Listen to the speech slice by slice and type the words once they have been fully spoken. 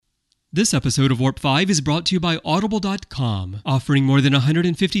This episode of Warp 5 is brought to you by Audible.com, offering more than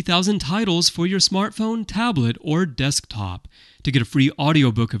 150,000 titles for your smartphone, tablet, or desktop. To get a free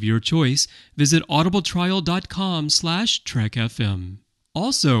audiobook of your choice, visit audibletrial.com/trekfm.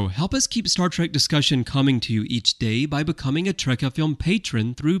 Also, help us keep Star Trek discussion coming to you each day by becoming a Trek FM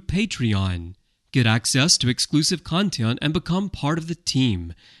patron through Patreon. Get access to exclusive content and become part of the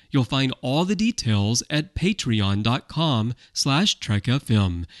team. You'll find all the details at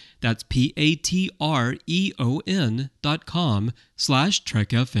patreon.com/trekfm. That's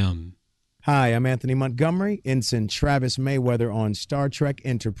patreon.com/trekfm. Hi, I'm Anthony Montgomery, Ensign Travis Mayweather on Star Trek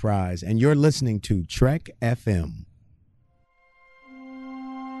Enterprise, and you're listening to Trek FM.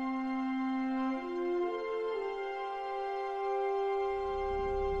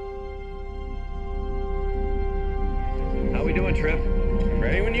 How we doing, Trip?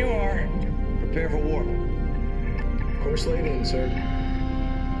 Ready when you are. Prepare for warp. Course laid in, sir.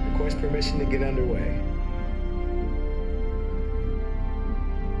 Request permission to get underway.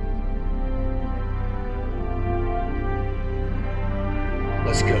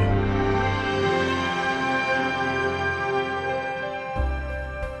 Let's go.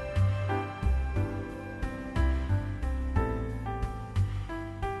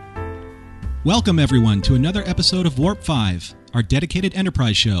 Welcome, everyone, to another episode of Warp 5, our dedicated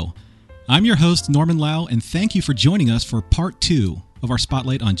Enterprise show. I'm your host, Norman Lau, and thank you for joining us for Part 2 of our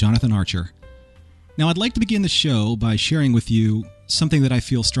spotlight on Jonathan Archer. Now, I'd like to begin the show by sharing with you something that I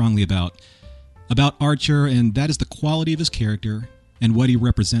feel strongly about Archer, and that is the quality of his character and what he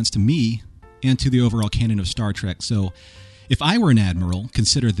represents to me and to the overall canon of Star Trek. So, if I were an admiral,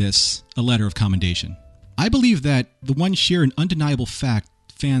 consider this a letter of commendation. I believe that the one sheer and undeniable fact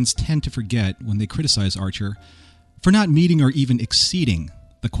fans tend to forget when they criticize Archer for not meeting or even exceeding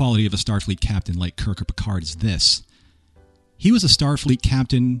the quality of a Starfleet captain like Kirk or Picard is this. He was a Starfleet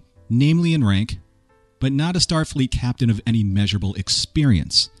captain, namely in rank, but not a Starfleet captain of any measurable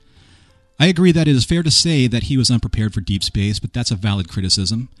experience. I agree that it is fair to say that he was unprepared for deep space, but that's a valid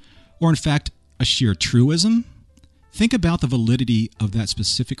criticism, or in fact, a sheer truism. Think about the validity of that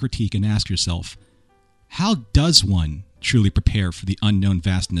specific critique and ask yourself, how does one truly prepare for the unknown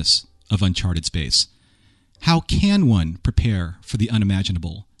vastness of uncharted space? How can one prepare for the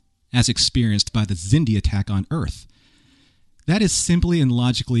unimaginable, as experienced by the Xindi attack on Earth? That is simply and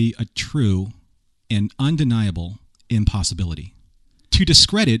logically a true and undeniable impossibility. To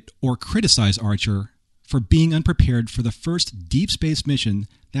discredit or criticize Archer for being unprepared for the first deep space mission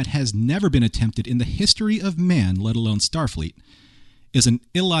that has never been attempted in the history of man, let alone Starfleet, is an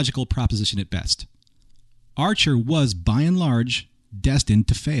illogical proposition at best. Archer was, by and large, destined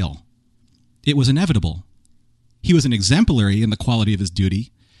to fail. It was inevitable. He was an exemplary in the quality of his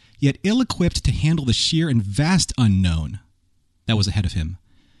duty, yet ill-equipped to handle the sheer and vast unknown that was ahead of him.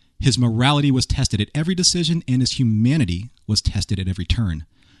 His morality was tested at every decision, and his humanity was tested at every turn.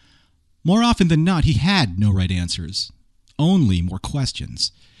 More often than not, he had no right answers, only more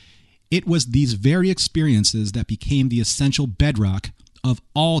questions. It was these very experiences that became the essential bedrock of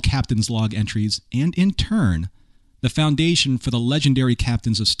all captain's log entries, and in turn, the foundation for the legendary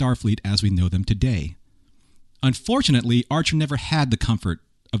captains of Starfleet as we know them today. Unfortunately, Archer never had the comfort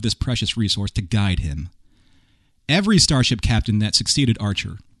of this precious resource to guide him. Every Starship Captain that succeeded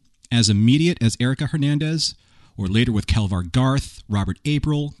Archer, as immediate as Erica Hernandez, or later with Kelvar Garth, Robert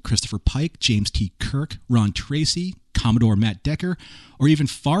April, Christopher Pike, James T. Kirk, Ron Tracy, Commodore Matt Decker, or even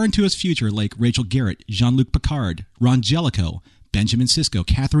far into his future like Rachel Garrett, Jean-Luc Picard, Ron Jellicoe, Benjamin Sisko,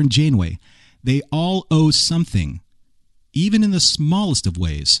 Catherine Janeway, they all owe something, even in the smallest of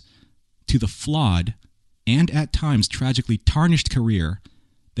ways, to the flawed and at times tragically tarnished career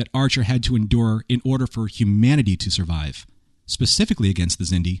that Archer had to endure in order for humanity to survive, specifically against the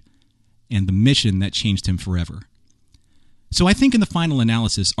Xindi, and the mission that changed him forever. So I think in the final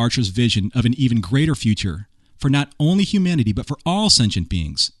analysis, Archer's vision of an even greater future for not only humanity but for all sentient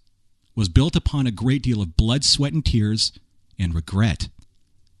beings was built upon a great deal of blood, sweat, and tears, and regret.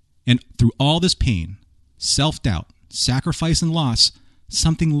 And through all this pain, self-doubt, sacrifice, and loss,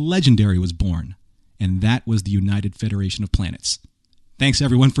 something legendary was born, and that was the United Federation of Planets. Thanks,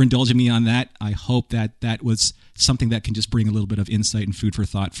 everyone, for indulging me on that. I hope that was something that can just bring a little bit of insight and food for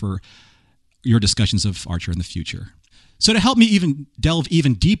thought for your discussions of Archer in the future. So to help me delve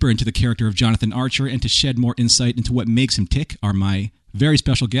even deeper into the character of Jonathan Archer and to shed more insight into what makes him tick are my very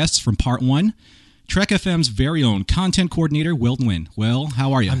special guests from Part 1, Trek FM's very own content coordinator, Will Nguyen. Will,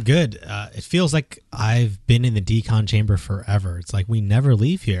 how are you? I'm good. It feels like I've been in the decon chamber forever. It's like we never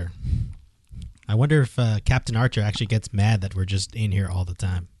leave here. I wonder if Captain Archer actually gets mad that we're just in here all the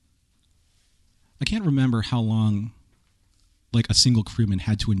time. I can't remember how long like a single crewman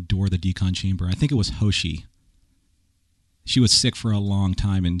had to endure the decon chamber. I think it was Hoshi. She was sick for a long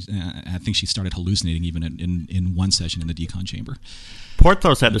time, and I think she started hallucinating even in one session in the decon chamber.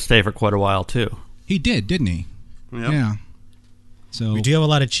 Porthos had to stay for quite a while, too. He did, didn't he? Yep. Yeah. So We do have a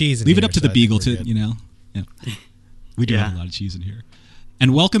lot of cheese in leave here, it up to so the I think Beagle we're to, good. Yeah. We do have a lot of cheese in here.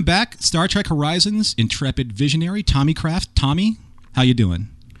 And welcome back, Star Trek Horizons intrepid visionary Tommy Kraft. Tommy, how you doing?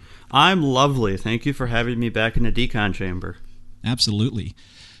 I'm lovely. Thank you for having me back in the decon chamber. Absolutely.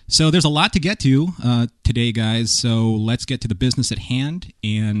 So there's a lot to get to today, guys. So let's get to the business at hand,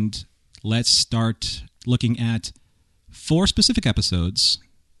 and let's start looking at 4 specific episodes,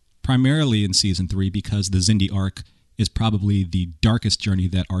 primarily in Season 3, because the Xindi arc is probably the darkest journey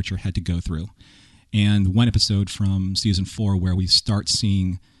that Archer had to go through. And one episode from Season 4 where we start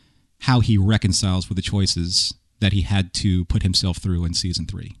seeing how he reconciles with the choices that he had to put himself through in Season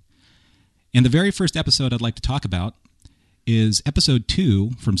 3. And the very first episode I'd like to talk about is Episode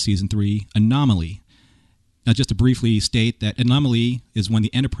 2 from Season 3, Anomaly. Now, just to briefly state that Anomaly is when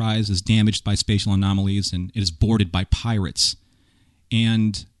the Enterprise is damaged by spatial anomalies and it is boarded by pirates.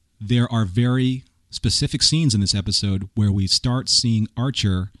 And there are very specific scenes in this episode where we start seeing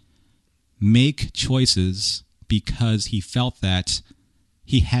Archer make choices because he felt that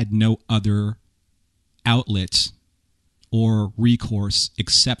he had no other outlet or recourse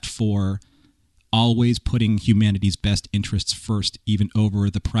except for always putting humanity's best interests first, even over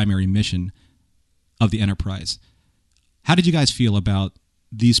the primary mission of the Enterprise. How did you guys feel about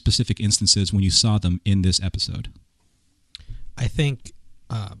these specific instances when you saw them in this episode? I think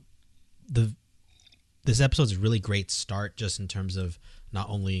this episode is a really great start, just in terms of not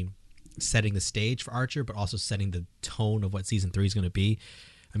only setting the stage for Archer, but also setting the tone of what Season 3 is going to be.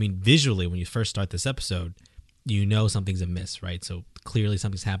 I mean, visually, when you first start this episode, you know something's amiss, right? So clearly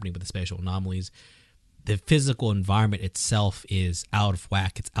something's happening with the spatial anomalies. The physical environment itself is out of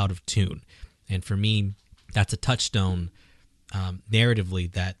whack. It's out of tune. And for me, that's a touchstone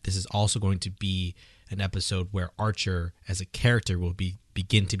narratively that this is also going to be an episode where Archer as a character will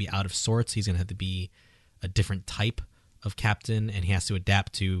begin to be out of sorts. He's going to have to be a different type of captain, and he has to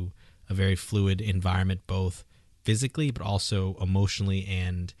adapt to a very fluid environment, both physically but also emotionally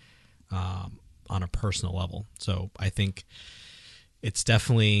and on a personal level. So I think it's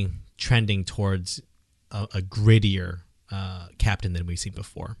definitely trending towards a grittier captain than we've seen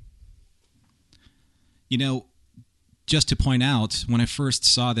before. You know, just to point out, when I first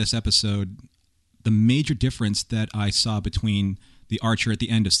saw this episode, the major difference that I saw between the Archer at the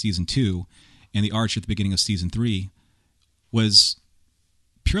end of Season 2 and the Archer at the beginning of Season 3 was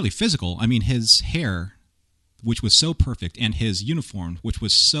purely physical. I mean, his hair, which was so perfect, and his uniform, which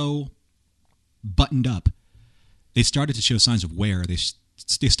was so buttoned up, they started to show signs of wear. They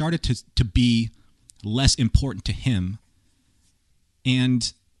started to be less important to him.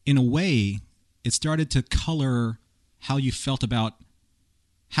 And in a way, it started to color how you felt about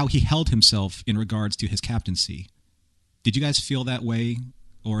how he held himself in regards to his captaincy. Did you guys feel that way,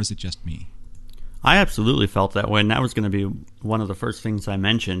 or is it just me? I absolutely felt that way, and that was going to be one of the first things I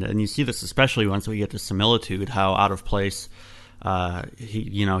mentioned. And you see this especially once we get to similitude, how out of place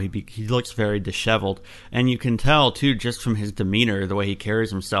he looks very disheveled, and you can tell too just from his demeanor, the way he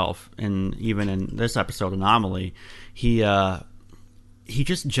carries himself, and even in this episode, Anomaly, he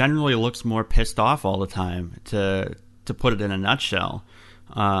just generally looks more pissed off all the time. To put it in a nutshell,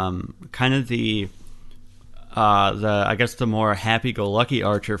 kind of the I guess the more happy-go-lucky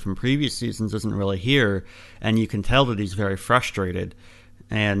Archer from previous seasons isn't really here, and you can tell that he's very frustrated.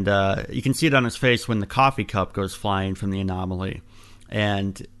 And you can see it on his face when the coffee cup goes flying from the Anomaly.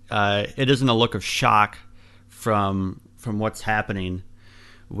 And it isn't a look of shock from what's happening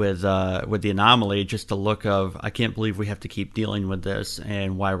with the Anomaly, just a look of, I can't believe we have to keep dealing with this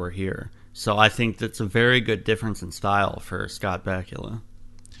and why we're here. So I think that's a very good difference in style for Scott Bakula.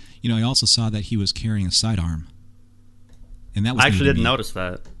 You know, I also saw that he was carrying a sidearm. And that was I actually didn't notice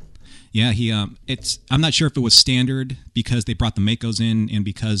that. Yeah, I'm not sure if it was standard because they brought the Makos in and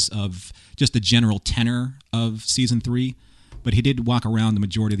because of just the general tenor of Season 3, but he did walk around the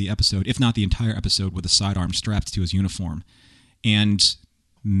majority of the episode, if not the entire episode, with a sidearm strapped to his uniform. And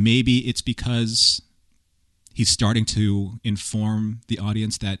maybe it's because he's starting to inform the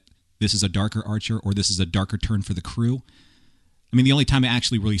audience that this is a darker Archer or this is a darker turn for the crew. I mean, the only time I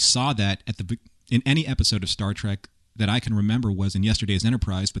actually really saw that in any episode of Star Trek that I can remember was in Yesterday's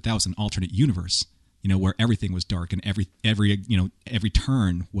Enterprise, but that was an alternate universe, where everything was dark and every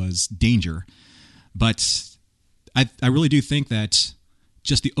turn was danger. But I really do think that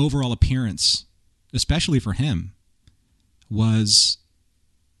just the overall appearance, especially for him, was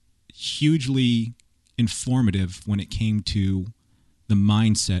hugely informative when it came to the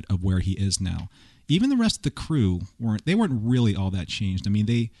mindset of where he is now. Even the rest of the crew weren't really all that changed. I mean,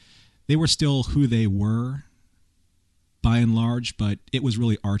 they were still who they were by and large, but it was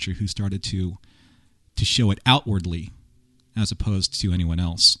really Archer who started to show it outwardly as opposed to anyone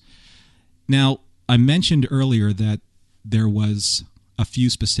else. Now, I mentioned earlier that there was a few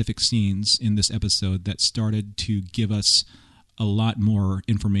specific scenes in this episode that started to give us a lot more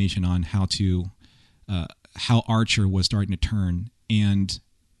information on how Archer was starting to turn. And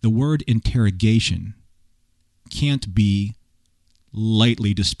the word interrogation can't be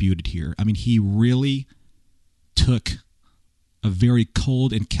lightly disputed here. I mean, he really took a very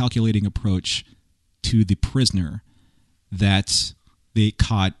cold and calculating approach to the prisoner that they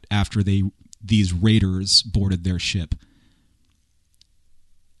caught after these raiders boarded their ship.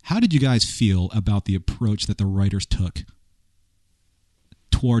 How did you guys feel about the approach that the writers took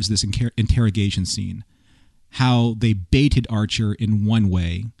towards this interrogation scene? How they baited Archer in one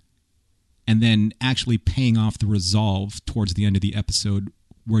way and then actually paying off the resolve towards the end of the episode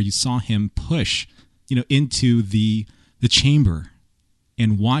where you saw him push, into the chamber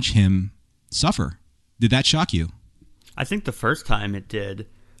and watch him suffer. Did that shock you? I think the first time it did.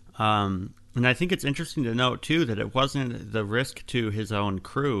 And I think it's interesting to note, too, that it wasn't the risk to his own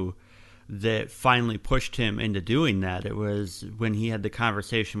crew that finally pushed him into doing that. It was when he had the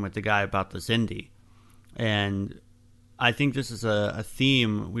conversation with the guy about the Xindi. And I think this is a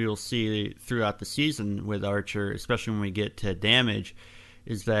theme we will see throughout the season with Archer, especially when we get to Damage,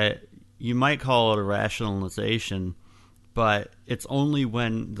 is that you might call it a rationalization, but it's only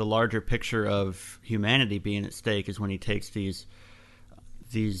when the larger picture of humanity being at stake is when he takes these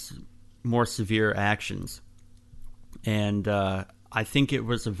more severe actions. And I think it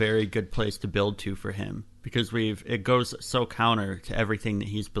was a very good place to build to for him, because it goes so counter to everything that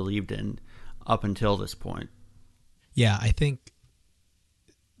he's believed in up until this point. Yeah, I think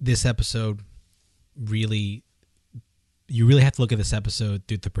this episode you really have to look at this episode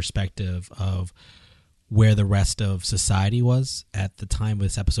through the perspective of where the rest of society was at the time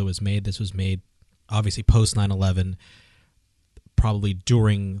this episode was made. This was made obviously post 9/11, probably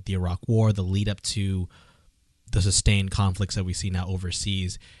during the Iraq War, the lead up to the sustained conflicts that we see now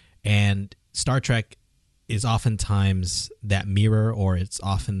overseas. And Star Trek is oftentimes that mirror, or it's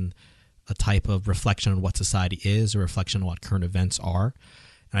often a type of reflection on what society is, or reflection on what current events are.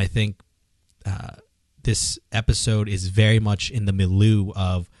 And I think this episode is very much in the milieu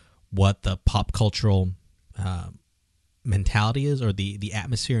of what the pop cultural mentality is, or the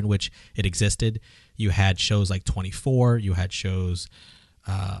atmosphere in which it existed. You had shows like 24, you had shows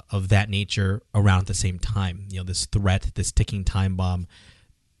of that nature around at the same time. This threat, this ticking time bomb,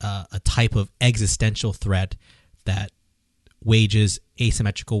 a type of existential threat that wages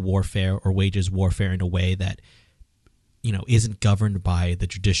asymmetrical warfare, or wages warfare in a way that isn't governed by the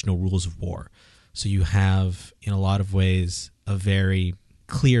traditional rules of war. So you have, in a lot of ways, a very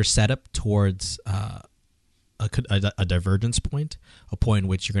clear setup towards a divergence point, a point in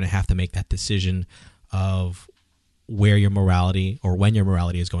which you're going to have to make that decision of where your morality, or when your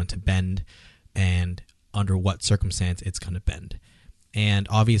morality is going to bend, and under what circumstance it's going to bend. And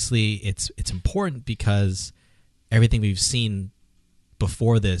obviously it's important because everything we've seen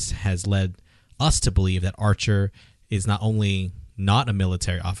before this has led us to believe that Archer is not only not a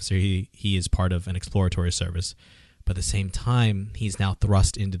military officer, he is part of an exploratory service, but at the same time, he's now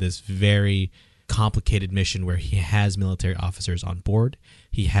thrust into this very complicated mission where he has military officers on board.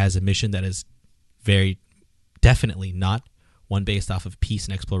 He has a mission that is very definitely not one based off of peace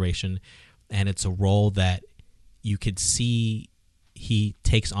and exploration, and it's a role that you could see he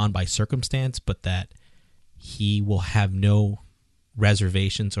takes on by circumstance, but that he will have no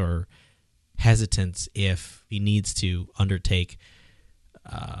reservations or hesitance if he needs to undertake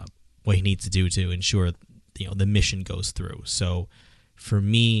what he needs to do to ensure the mission goes through. So for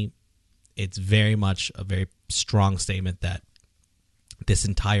me, it's very much a very strong statement that this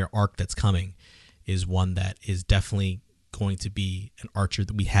entire arc that's coming is one that is definitely going to be an Archer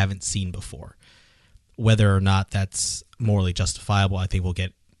that we haven't seen before. Whether or not that's morally justifiable, I think we'll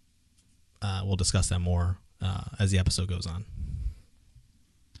discuss that more as the episode goes on.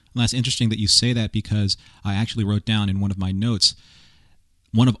 Well, that's interesting that you say that, because I actually wrote down in one of my notes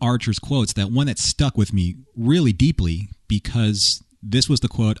one of Archer's quotes, that one that stuck with me really deeply, because this was the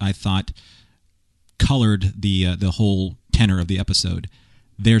quote I thought colored the whole tenor of the episode.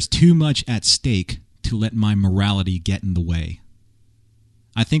 "There's too much at stake to let my morality get in the way."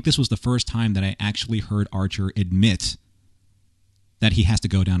 I think this was the first time that I actually heard Archer admit that he has to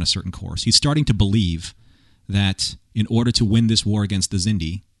go down a certain course. He's starting to believe that in order to win this war against the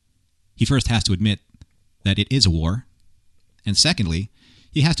Xindi, he first has to admit that it is a war. And secondly,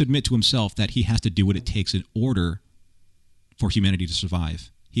 he has to admit to himself that he has to do what it takes in order for humanity to survive.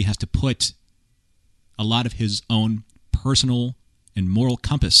 He has to put a lot of his own personal and moral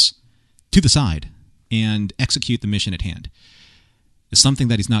compass to the side and execute the mission at hand. It's something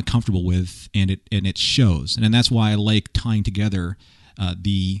that he's not comfortable with, and it shows. And that's why I like tying together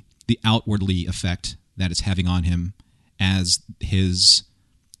the outwardly effect that it's having on him as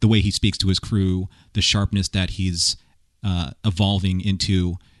the way he speaks to his crew, the sharpness that he's evolving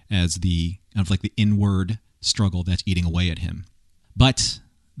into as the kind of like the inward struggle that's eating away at him. But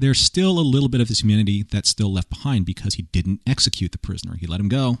there's still a little bit of his humanity that's still left behind because he didn't execute the prisoner. He let him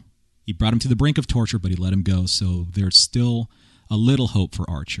go. He brought him to the brink of torture, but he let him go. So there's still a little hope for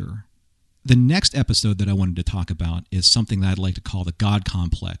Archer. The next episode that I wanted to talk about is something that I'd like to call the God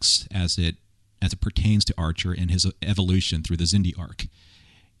complex as it pertains to Archer and his evolution through the Xindi arc.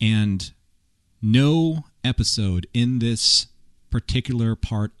 And no episode in this particular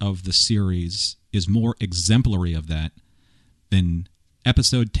part of the series is more exemplary of that than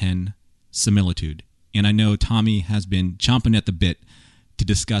episode 10, Similitude. And I know Tommy has been chomping at the bit to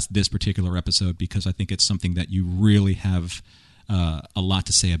discuss this particular episode because I think it's something that you really have a lot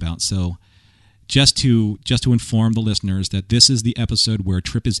to say about. So just to inform the listeners that this is the episode where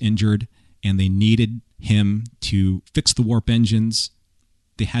Trip is injured and they needed him to fix the warp engines.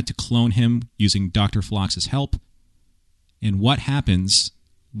 They had to clone him using Dr. Phlox's help. And what happens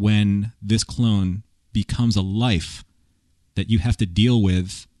when this clone becomes a life that you have to deal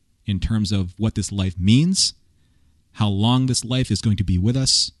with in terms of what this life means, how long this life is going to be with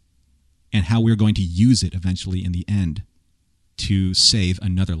us, and how we're going to use it eventually in the end to save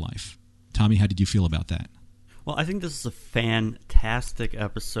another life. Tommy, how did you feel about that? Well, I think this is a fantastic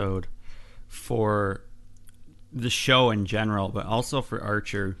episode for the show in general, but also for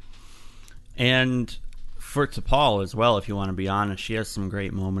Archer and for T'Pol as well, if you want to be honest. She has some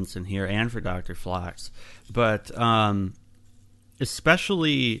great moments in here, and for Dr. Phlox. But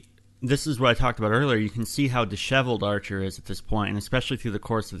especially, this is what I talked about earlier, you can see how disheveled Archer is at this point, and especially through the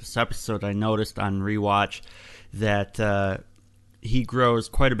course of this episode, I noticed on rewatch that he grows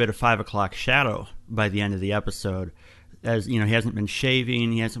quite a bit of 5 o'clock shadow by the end of the episode. As you know, he hasn't been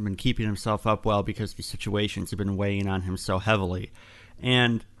shaving, he hasn't been keeping himself up well because the situations have been weighing on him so heavily.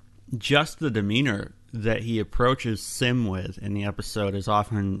 And just the demeanor that he approaches Sim with in the episode is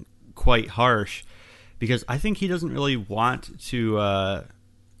often quite harsh, because I think he doesn't really want to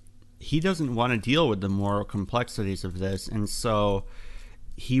deal with the moral complexities of this, and so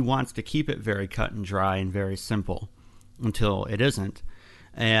he wants to keep it very cut and dry and very simple until it isn't.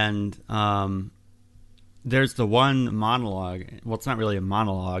 And there's the one monologue, well, it's not really a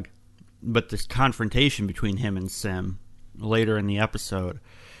monologue, but this confrontation between him and Sim later in the episode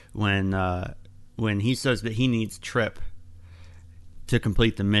when he says that he needs Trip to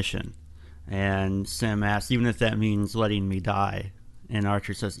complete the mission. And Sim asks, even if that means letting me die. And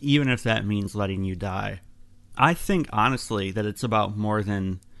Archer says, even if that means letting you die. I think, honestly, that it's about more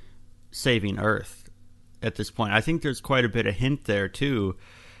than saving Earth at this point. I think there's quite a bit of hint there, too,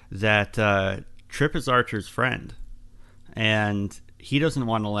 that Trip is Archer's friend. And he doesn't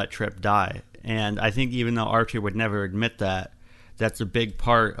want to let Trip die. And I think even though Archer would never admit that, that's a big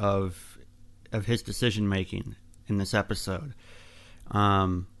part of his decision-making in this episode.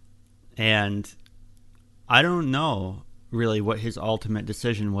 And I don't know really what his ultimate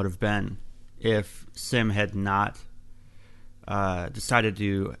decision would have been if Sim had not decided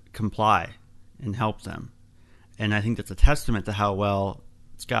to comply and help them. And I think that's a testament to how well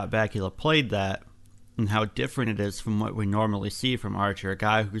Scott Bakula played that and how different it is from what we normally see from Archer, a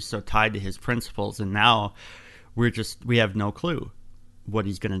guy who's so tied to his principles, and now we have no clue what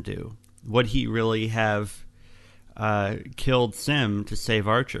he's going to do. Would he really have killed Sim to save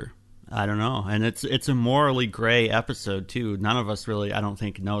Archer? I don't know. And it's a morally gray episode, too. None of us really, I don't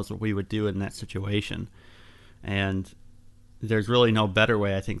think, knows what we would do in that situation. And there's really no better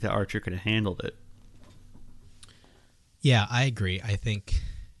way, I think, that Archer could have handled it. Yeah, I agree. I think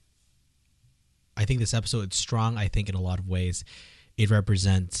this episode is strong. I think in a lot of ways it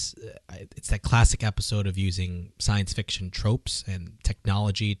represents, it's that classic episode of using science fiction tropes and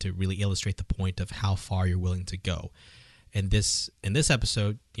technology to really illustrate the point of how far you're willing to go. And in this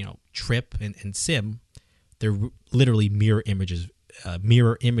episode, you know, Trip and Sim, they're literally mirror images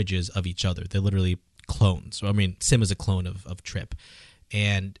of each other. They're literally clones. So, I mean, Sim is a clone of Trip.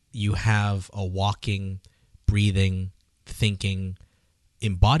 And you have a walking, breathing, thinking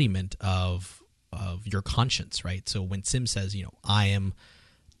embodiment of your conscience, right? So when Sim says, you know, I am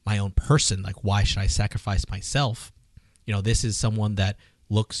my own person, like, why should I sacrifice myself? You know, this is someone that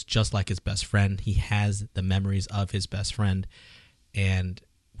looks just like his best friend. He has the memories of his best friend. And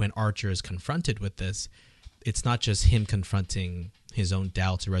when Archer is confronted with this, it's not just him confronting his own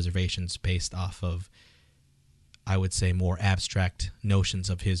doubts or reservations based off of, I would say, more abstract notions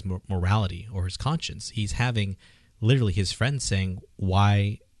of his morality or his conscience. He's having literally his friends saying,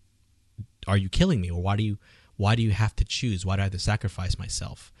 why are you killing me? Or why do you have to choose? Why do I have to sacrifice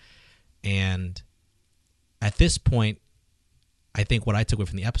myself? And at this point, I think what I took away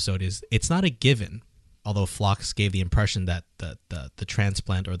from the episode is it's not a given, although Phlox gave the impression that the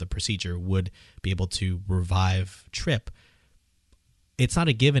transplant or the procedure would be able to revive Trip. It's not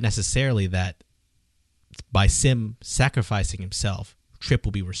a given necessarily that by Sim sacrificing himself, Trip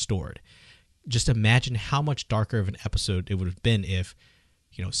will be restored. Just imagine how much darker of an episode it would have been if,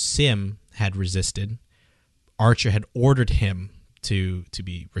 Sim had resisted, Archer had ordered him to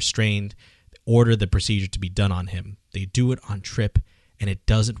be restrained, ordered the procedure to be done on him. They do it on Trip, and it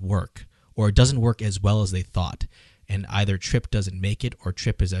doesn't work, or it doesn't work as well as they thought. And either Trip doesn't make it, or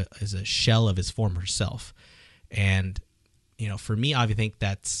Trip is a shell of his former self. And, for me, I think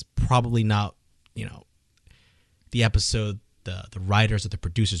that's probably not, the episode the writers or the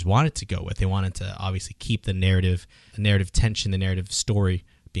producers wanted to go with. They wanted to obviously keep the narrative tension, the narrative story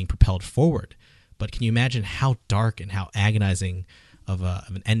being propelled forward. But can you imagine how dark and how agonizing of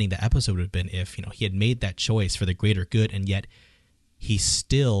an ending the episode would have been if he had made that choice for the greater good, and yet he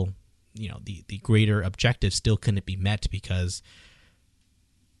still, the greater objective still couldn't be met because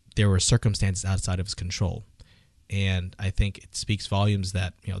there were circumstances outside of his control. And I think it speaks volumes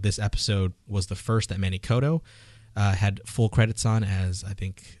that this episode was the first that Manny Koto had full credits on as, I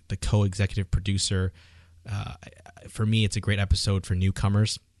think, the co-executive producer. For me, it's a great episode for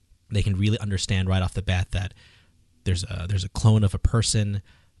newcomers. They can really understand right off the bat that there's a clone of a person.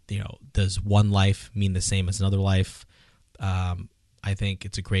 Does one life mean the same as another life? I think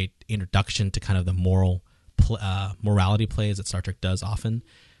it's a great introduction to kind of the morality plays that Star Trek does often.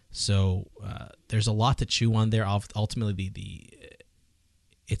 So there's a lot to chew on there. Ultimately,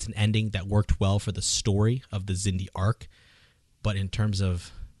 it's an ending that worked well for the story of the Xindi arc, but in terms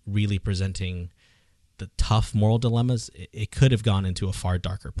of really presenting the tough moral dilemmas, it could have gone into a far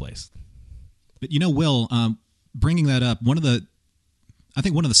darker place. But Will, bringing that up, I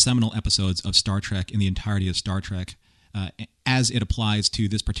think one of the seminal episodes of Star Trek in the entirety of Star Trek, as it applies to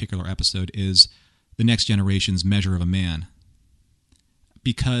this particular episode, is The Next Generation's Measure of a Man.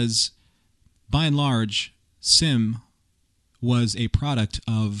 Because, by and large, Sim was a product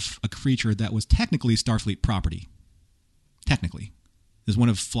of a creature that was technically Starfleet property. Technically. It was one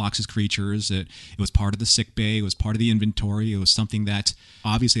of Phlox's creatures. It was part of the sick bay. It was part of the inventory. It was something that,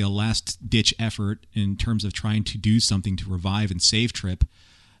 obviously, a last-ditch effort in terms of trying to do something to revive and save Trip.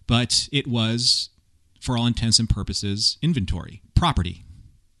 But it was, for all intents and purposes, inventory, property.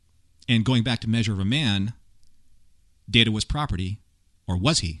 And going back to Measure of a Man, Data was property, or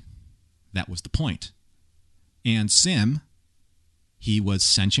was he? That was the point. And Sim, he was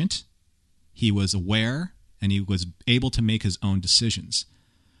sentient, he was aware, and he was able to make his own decisions.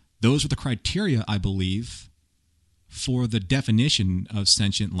 Those were the criteria, I believe, for the definition of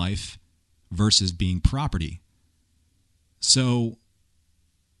sentient life versus being property. So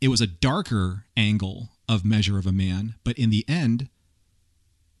it was a darker angle of Measure of a Man, but in the end,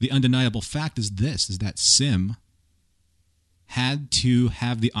 the undeniable fact is that Sim had to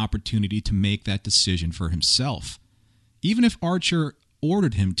have the opportunity to make that decision for himself. Even if Archer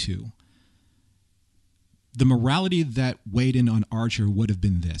ordered him to, the morality that weighed in on Archer would have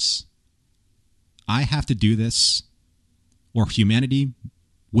been this: I have to do this, or humanity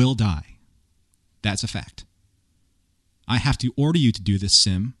will die. That's a fact. I have to order you to do this,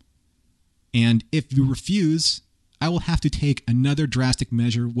 Sim, and if you refuse, I will have to take another drastic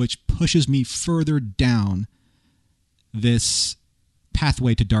measure which pushes me further down this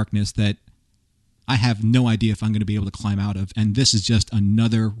pathway to darkness that I have no idea if I'm going to be able to climb out of, and this is just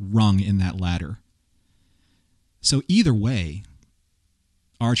another rung in that ladder. So either way,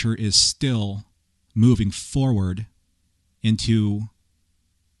 Archer is still moving forward into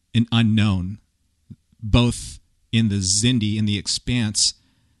an unknown, both in the Xindi, in the expanse,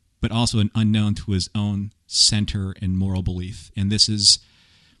 but also an unknown to his own center and moral belief. And this is,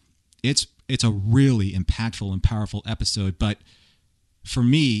 it's a really impactful and powerful episode. But for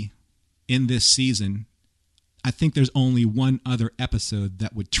me, in this season, I think there's only one other episode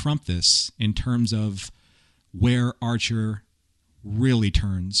that would trump this in terms of where Archer really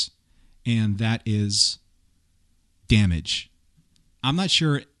turns, and that is Damage. I'm not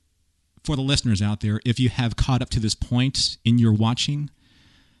sure, for the listeners out there, if you have caught up to this point in your watching,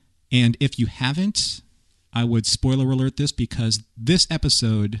 and if you haven't, I would spoiler alert this because this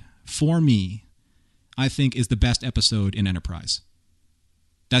episode, for me, I think is the best episode in Enterprise.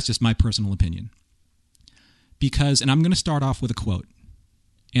 That's just my personal opinion. Because, and I'm going to start off with a quote.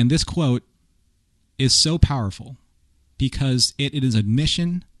 And this quote is so powerful because it is an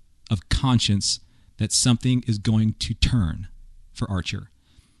admission of conscience that something is going to turn for Archer.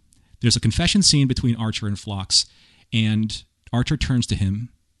 There's a confession scene between Archer and Phlox, and Archer turns to him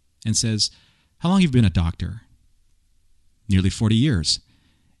and says, "How long have you been a doctor?" "Nearly 40 years.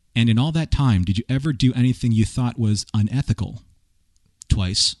 And in all that time, did you ever do anything you thought was unethical?"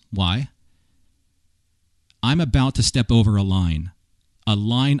 "Twice. Why?" "I'm about to step over a line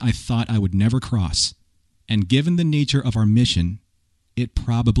I thought I would never cross. And given the nature of our mission, it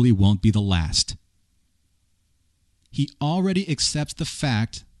probably won't be the last." He already accepts the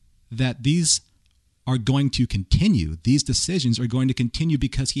fact that these are going to continue. These decisions are going to continue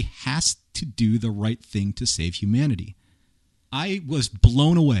because he has to do the right thing to save humanity. I was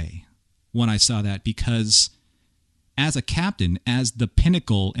blown away when I saw that because as a captain, as the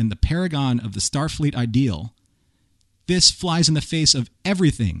pinnacle and the paragon of the Starfleet ideal, this flies in the face of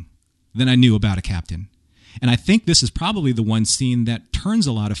everything that I knew about a captain. And I think this is probably the one scene that turns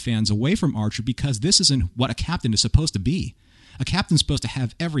a lot of fans away from Archer because this isn't what a captain is supposed to be. A captain's supposed to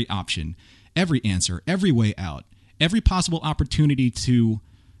have every option, every answer, every way out, every possible opportunity to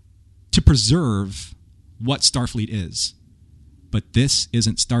preserve what Starfleet is. But this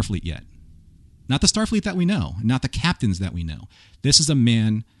isn't Starfleet yet. Not the Starfleet that we know, not the captains that we know. This is a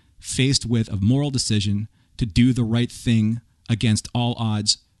man faced with a moral decision to do the right thing against all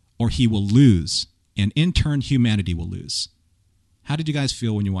odds, or he will lose. And in turn, humanity will lose. How did you guys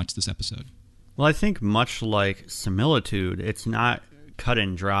feel when you watched this episode? Well, I think much like Similitude, it's not cut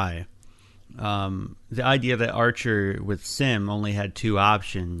and dry. The idea that Archer with Sim only had two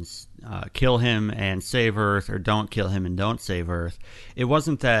options, kill him and save Earth, or don't kill him and don't save Earth, it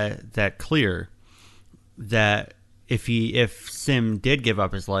wasn't that clear that if Sim did give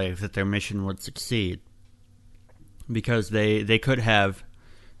up his life, that their mission would succeed. Because they could have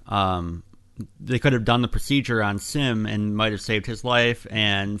done the procedure on Sim and might have saved his life,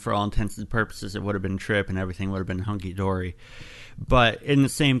 and for all intents and purposes it would have been Trip and everything would have been hunky-dory. But in the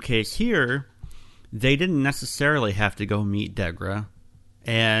same case here, they didn't necessarily have to go meet Degra,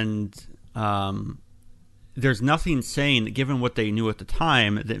 and there's nothing saying that, given what they knew at the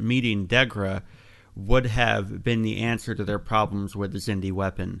time, that meeting Degra would have been the answer to their problems with the Xindi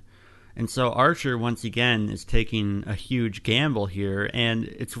weapon. And so Archer, once again, is taking a huge gamble here, and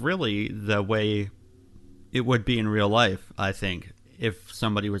it's really the way it would be in real life, I think, if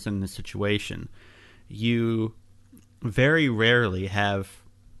somebody was in this situation. You very rarely have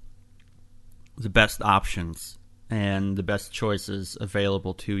the best options and the best choices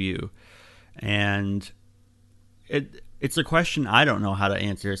available to you. And it's a question I don't know how to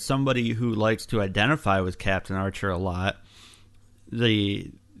answer. As somebody who likes to identify with Captain Archer a lot,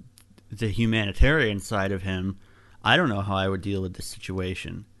 the humanitarian side of him, I don't know how I would deal with this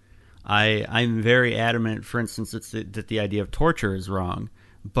situation. I'm very adamant, for instance, that the idea of torture is wrong.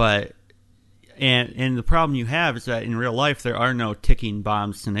 But and the problem you have is that in real life there are no ticking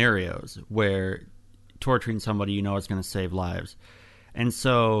bomb scenarios where torturing somebody you know is going to save lives. And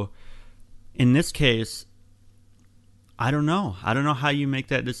so in this case, I don't know how you make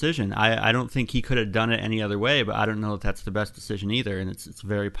that decision. I don't think he could have done it any other way, but I don't know if that's the best decision either, and it's a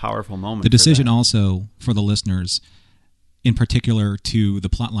very powerful moment. The decision also, for the listeners, in particular to the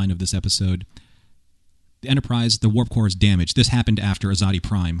plotline of this episode, the Enterprise, the warp core is damaged. This happened after Azadi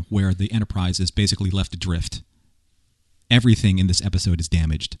Prime, where the Enterprise is basically left adrift. Everything in this episode is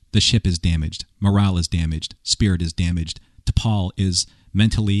damaged. The ship is damaged. Morale is damaged. Spirit is damaged. T'Pol is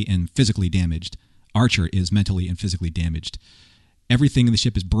mentally and physically damaged. Archer is mentally and physically damaged. Everything in the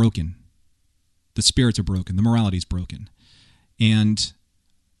ship is broken. The spirits are broken. The morality is broken. And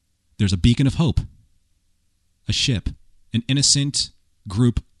there's a beacon of hope. A ship, an innocent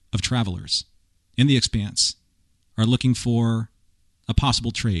group of travelers in the expanse are looking for a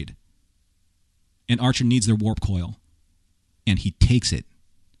possible trade. And Archer needs their warp coil. And he takes it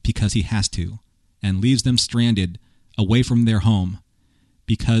because he has to and leaves them stranded away from their home,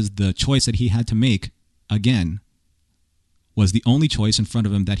 because the choice that he had to make, again, was the only choice in front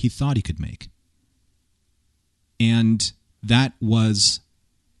of him that he thought he could make. And that was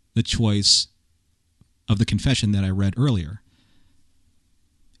the choice of the confession that I read earlier.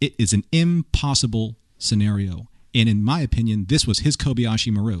 It is an impossible scenario. And in my opinion, this was his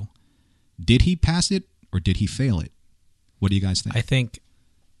Kobayashi Maru. Did he pass it or did he fail it? What do you guys think? I think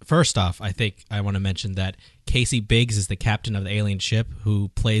first off, I think I want to mention that Casey Biggs is the captain of the alien ship who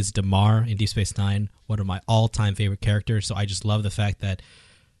plays Damar in Deep Space Nine, one of my all-time favorite characters. So I just love the fact that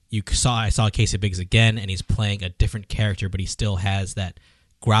I saw Casey Biggs again, and he's playing a different character, but he still has that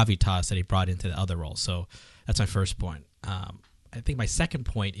gravitas that he brought into the other role. So that's my first point. I think my second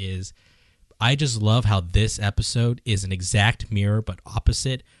point is I just love how this episode is an exact mirror but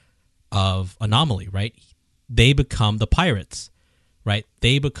opposite of Anomaly, right? They become the pirates, right?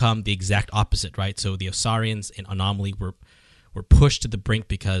 They become the exact opposite, right? So the Osarians in Anomaly were pushed to the brink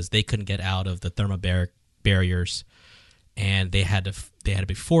because they couldn't get out of the thermobaric barriers, and they had to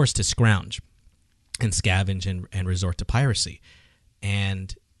be forced to scrounge and scavenge and resort to piracy.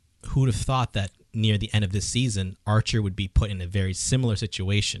 And who would have thought that near the end of this season, Archer would be put in a very similar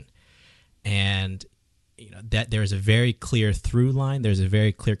situation? And that there is a very clear through line. There's a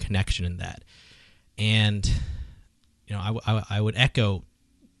very clear connection in that. And I would echo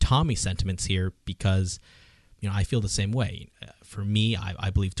Tommy's sentiments here because I feel the same way. For me, I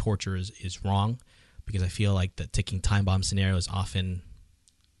believe torture is wrong because I feel like the ticking time bomb scenario is often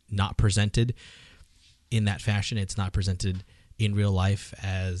not presented in that fashion. It's not presented in real life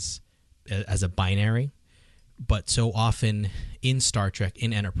as a binary, but so often in Star Trek,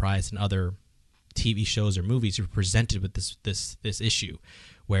 in Enterprise, and other TV shows or movies, you're presented with this issue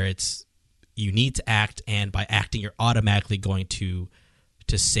where it's you need to act, and by acting, you're automatically going to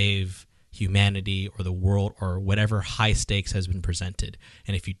save humanity or the world or whatever high stakes has been presented.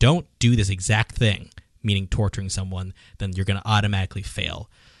 And if you don't do this exact thing, meaning torturing someone, then you're going to automatically fail.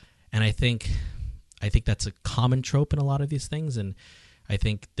 And I think that's a common trope in a lot of these things, and I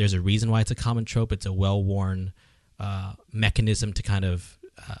think there's a reason why it's a common trope. It's a well-worn mechanism to kind of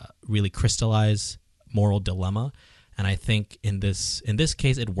really crystallize moral dilemma. And I think in this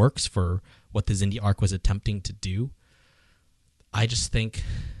case, it works for what the Xindi arc was attempting to do. I just think,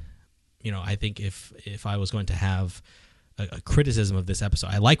 I think if I was going to have a criticism of this episode,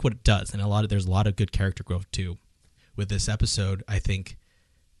 I like what it does, and there's a lot of good character growth too with this episode.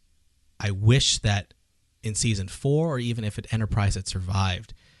 I wish that in season 4, or even if Enterprise had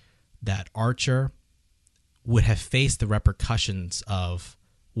survived, that Archer would have faced the repercussions of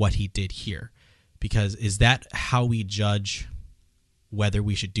what he did here. Because is that how we judge whether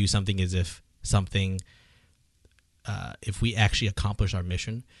we should do something? Is if we actually accomplish our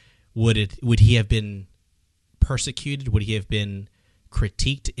mission, would he have been persecuted? Would he have been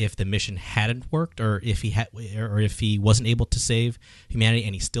critiqued if the mission hadn't worked, or if he wasn't able to save humanity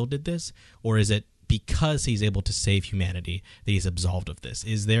and he still did this? Or is it because he's able to save humanity that he's absolved of this?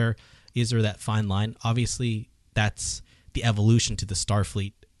 Is there that fine line? Obviously, that's the evolution to the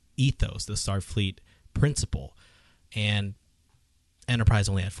Starfleet ethos, the Starfleet principle, and Enterprise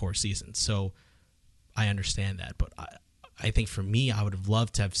only had 4 seasons, so I understand that. But I think for me, I would have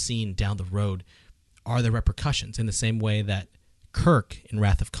loved to have seen down the road, are there repercussions in the same way that Kirk in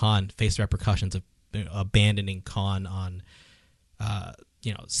Wrath of Khan faced repercussions of abandoning Khan on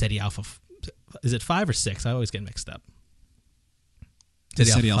SETI Alpha. Is it 5 or 6? I always get mixed up.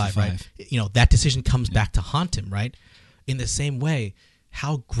 SETI Alpha 5, right? That decision comes back to haunt him, right? In the same way,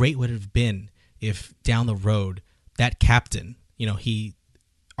 how great would it have been if down the road that captain,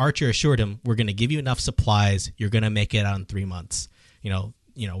 Archer assured him, we're going to give you enough supplies, you're going to make it out in 3 months.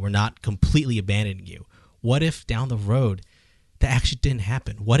 We're not completely abandoning you. What if down the road that actually didn't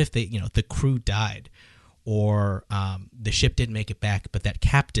happen? What if the crew died, or the ship didn't make it back, but that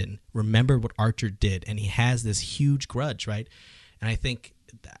captain remembered what Archer did, and he has this huge grudge, right? And I think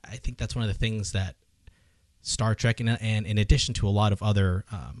that's one of the things that Star Trek, and in addition to a lot of other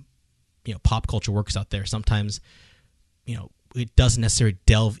pop culture works out there, sometimes it doesn't necessarily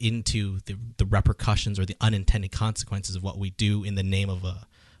delve into the repercussions or the unintended consequences of what we do in the name of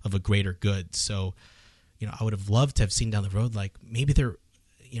a greater good. So I would have loved to have seen down the road, like maybe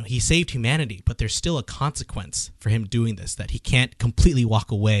he saved humanity, but there's still a consequence for him doing this, that he can't completely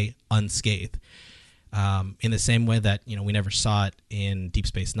walk away unscathed. In the same way that, we never saw it in Deep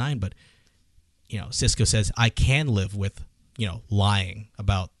Space Nine, but, Sisko says, I can live with, lying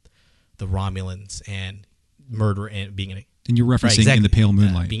about the Romulans and murder and being an... And you're referencing right, exactly, in the Pale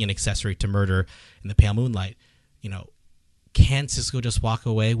Moonlight. Being an accessory to murder in the Pale Moonlight. Can Sisko just walk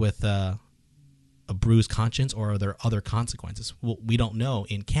away with a bruised conscience, or are there other consequences? Well, we don't know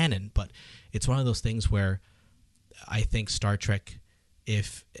in canon, but it's one of those things where I think Star Trek,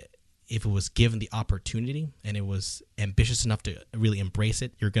 if it was given the opportunity and it was ambitious enough to really embrace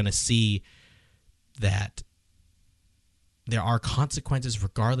it, you're going to see that there are consequences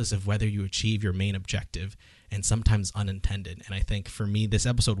regardless of whether you achieve your main objective, and sometimes unintended. And I think for me, this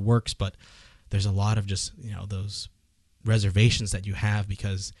episode works, but there's a lot of just, those reservations that you have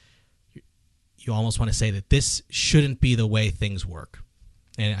because you almost want to say that this shouldn't be the way things work.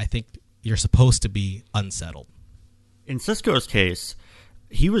 And I think you're supposed to be unsettled. In Sisko's case,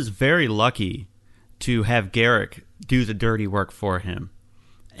 he was very lucky to have Garrick do the dirty work for him.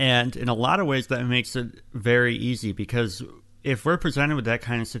 And in a lot of ways, that makes it very easy, because if we're presented with that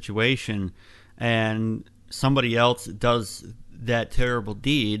kind of situation and somebody else does that terrible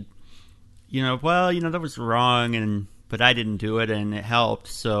deed, that was wrong, but I didn't do it and it helped,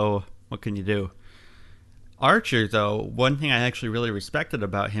 so what can you do? Archer, though, one thing I actually really respected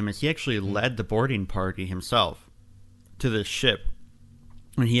about him is he actually led the boarding party himself to this ship.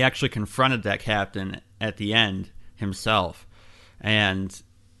 And he actually confronted that captain at the end himself. And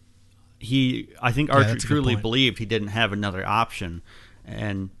I think Archer truly believed he didn't have another option.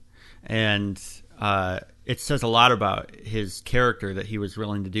 And it says a lot about his character that he was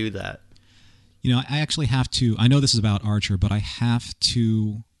willing to do that. I actually have to, I know this is about Archer, but I have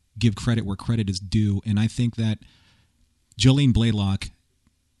to give credit where credit is due, and I think that Jolene Blaylock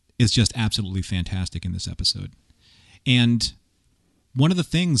is just absolutely fantastic in this episode. And one of the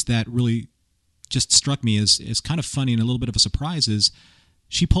things that really just struck me is kind of funny and a little bit of a surprise is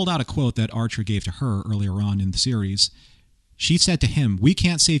she pulled out a quote that Archer gave to her earlier on in the series. She said to him, "We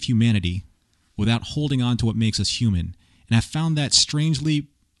can't save humanity without holding on to what makes us human." And I found that strangely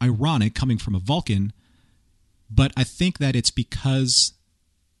ironic coming from a Vulcan, but I think that it's because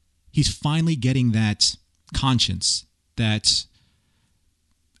he's finally getting that conscience, that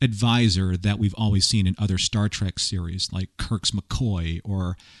advisor that we've always seen in other Star Trek series, like Kirk's McCoy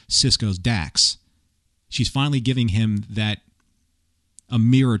or Sisko's Dax. She's finally giving him a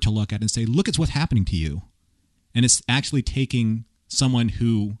mirror to look at and say, look at what's happening to you. And it's actually taking someone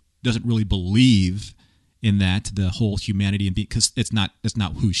who doesn't really believe in that, the whole humanity, and because that's not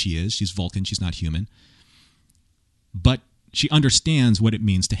who she is. She's Vulcan, she's not human. But she understands what it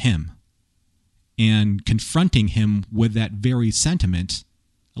means to him. And confronting him with that very sentiment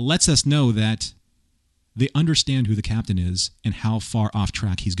lets us know that they understand who the captain is and how far off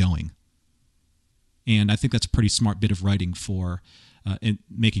track he's going. And I think that's a pretty smart bit of writing for in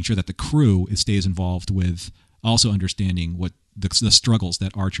making sure that the crew stays involved with also understanding what the struggles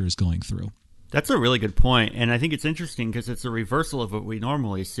that Archer is going through. That's a really good point, and I think it's interesting because it's a reversal of what we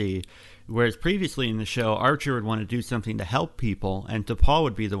normally see. Whereas previously in the show, Archer would want to do something to help people, and T'Pol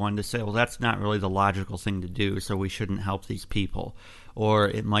would be the one to say, well, that's not really the logical thing to do, so we shouldn't help these people. Or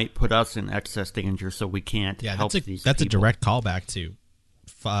it might put us in excess danger, so we can't help these people. That's a direct callback to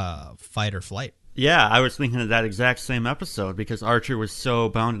Fight or Flight. Yeah, I was thinking of that exact same episode, because Archer was so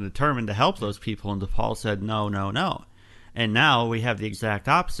bound and determined to help those people, and T'Pol said, no, no, no. And now we have the exact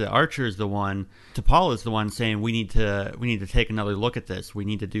opposite. Archer is the one, T'Pol is the one saying we need to take another look at this. We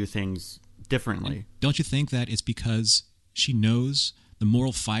need to do things differently. And don't you think that it's because she knows the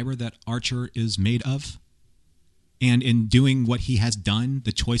moral fiber that Archer is made of? And in doing what he has done,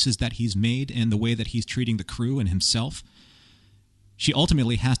 the choices that he's made, and the way that he's treating the crew and himself, she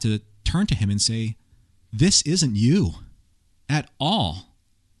ultimately has to turn to him and say, this isn't you at all.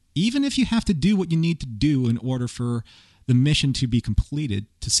 Even if you have to do what you need to do in order for the mission to be completed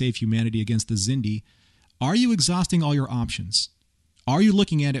to save humanity against the Xindi, are you exhausting all your options? Are you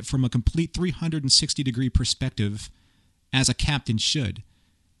looking at it from a complete 360-degree perspective as a captain should?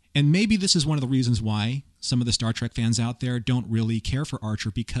 And maybe this is one of the reasons why some of the Star Trek fans out there don't really care for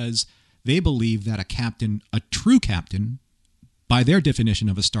Archer, because they believe that a true captain, by their definition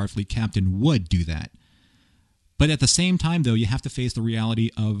of a Starfleet captain, would do that. But at the same time, though, you have to face the reality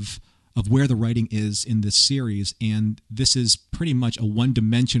of where the writing is in this series, and this is pretty much a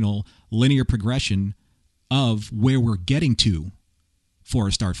one-dimensional linear progression of where we're getting to for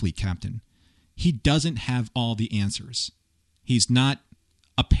a Starfleet captain. He doesn't have all the answers. He's not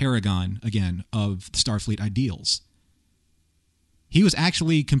a paragon, again, of Starfleet ideals. He was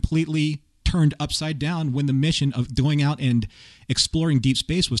actually completely turned upside down when the mission of going out and exploring deep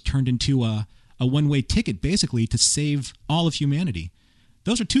space was turned into a one-way ticket, basically, to save all of humanity.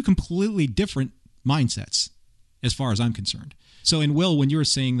 Those are two completely different mindsets, as far as I'm concerned. So, and Will, when you were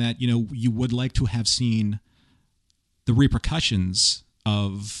saying that, you would like to have seen the repercussions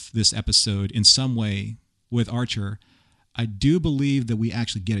of this episode in some way with Archer, I do believe that we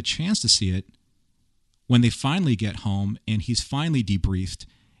actually get a chance to see it when they finally get home and he's finally debriefed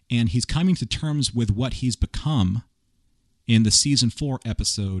and he's coming to terms with what he's become in the season 4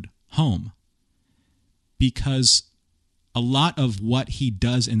 episode Home. Because a lot of what he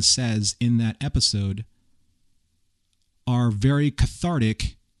does and says in that episode are very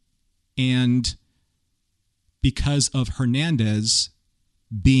cathartic, and because of Hernandez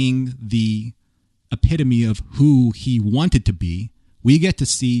being the epitome of who he wanted to be, we get to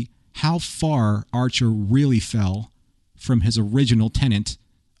see how far Archer really fell from his original tenet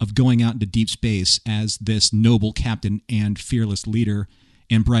of going out into deep space as this noble captain and fearless leader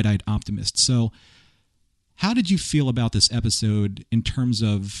and bright-eyed optimist. So how did you feel about this episode in terms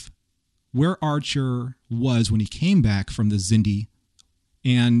of where Archer was when he came back from the Xindi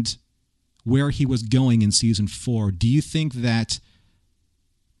and where he was going in season 4? Do you think that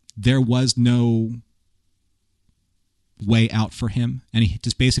there was no way out for him and he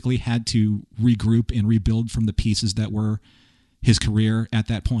just basically had to regroup and rebuild from the pieces that were his career at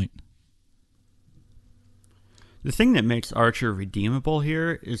that point? The thing that makes Archer redeemable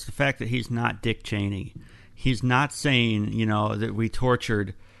here is the fact that he's not Dick Cheney. He's not saying, that we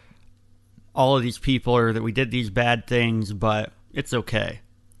tortured all of these people or that we did these bad things, but it's okay.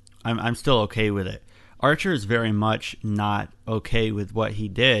 I'm still okay with it. Archer is very much not okay with what he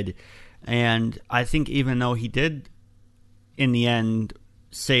did. And I think even though he did, in the end,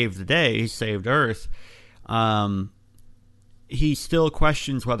 save the day, he saved Earth, he still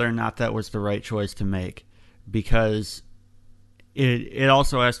questions whether or not that was the right choice to make. Because it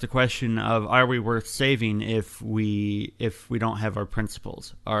also asks the question of, are we worth saving if we don't have our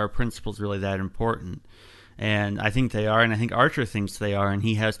principles? Are our principles really that important? And I think they are, and I think Archer thinks they are, and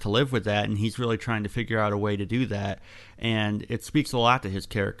he has to live with that, and he's really trying to figure out a way to do that. And it speaks a lot to his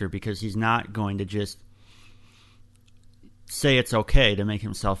character, because he's not going to just say it's okay to make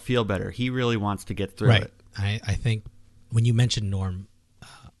himself feel better. He really wants to get through it. I think when you mentioned, Norm,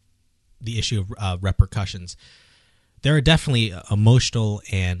 the issue of repercussions, there are definitely emotional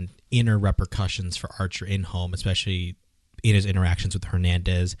and inner repercussions for Archer in Home, especially in his interactions with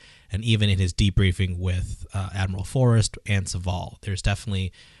Hernandez and even in his debriefing with Admiral Forrest and Saval. There's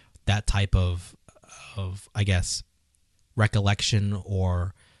definitely that type of I guess, recollection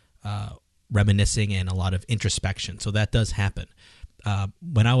or reminiscing and a lot of introspection. So that does happen.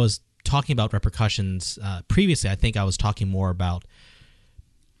 When I was talking about repercussions previously, I think I was talking more about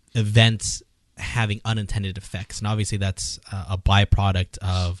events having unintended effects, and obviously that's a byproduct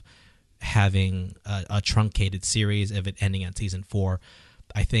of having a truncated series, of it ending at season 4.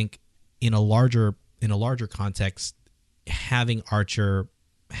 I think in a larger context, having Archer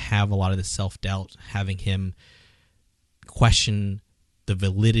have a lot of the self-doubt, having him question the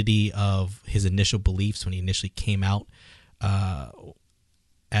validity of his initial beliefs when he initially came out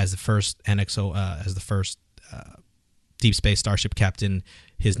as the first NXO, as the first Deep Space Starship Captain,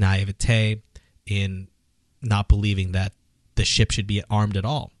 his naivete in not believing that the ship should be armed at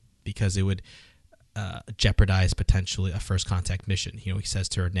all because it would jeopardize potentially a first contact mission. He says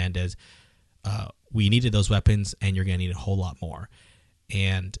to Hernandez, we needed those weapons and you're going to need a whole lot more.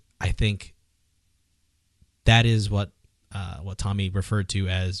 And I think that is what Tommy referred to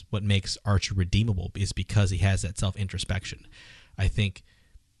as what makes Archer redeemable, is because he has that self-introspection. I think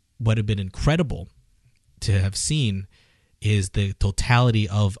what would have been incredible to have seen is the totality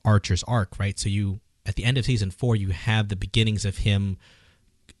of Archer's arc, right? So at the end of season 4, you have the beginnings of him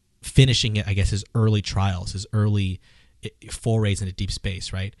finishing, I guess, his early trials, his early forays into deep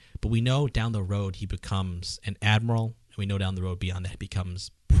space, right? But we know down the road he becomes an admiral, and we know down the road beyond that he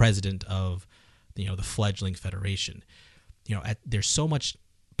becomes president of, the fledgling Federation. There's so much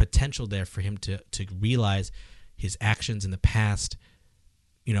potential there for him to realize his actions in the past,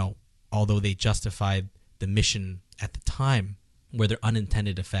 although they justified the mission at the time, were there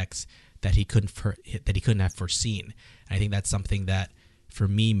unintended effects that he couldn't have foreseen. And I think that's something that, for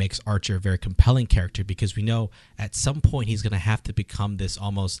me, makes Archer a very compelling character, because we know at some point he's going to have to become this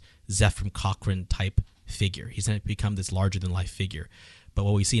almost Zephyr Cochrane type figure. He's going to become this larger than life figure. But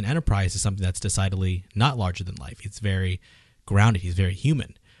what we see in Enterprise is something that's decidedly not larger than life. It's very grounded. He's very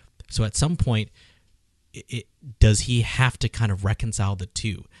human. So at some point, does he have to kind of reconcile the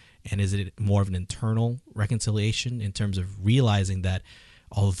two? And is it more of an internal reconciliation in terms of realizing that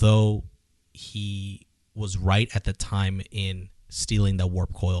although he was right at the time in stealing the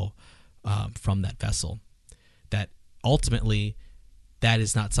warp coil from that vessel, that ultimately that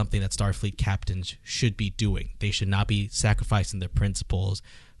is not something that Starfleet captains should be doing. They should not be sacrificing their principles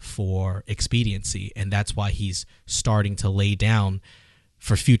for expediency, and that's why he's starting to lay down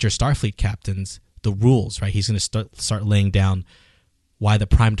for future Starfleet captains the rules, right? He's going to start laying down why the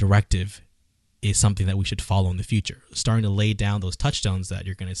Prime Directive is something that we should follow in the future, starting to lay down those touchstones that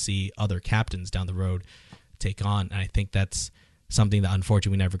you're going to see other captains down the road take on. And I think that's something that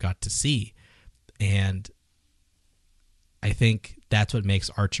unfortunately we never got to see. And I think that's what makes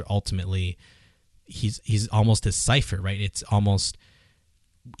Archer ultimately, he's almost a cipher, right? It's almost,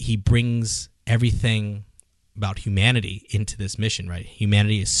 he brings everything about humanity into this mission, right?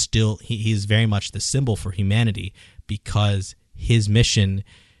 Humanity is still, he is very much the symbol for humanity because his mission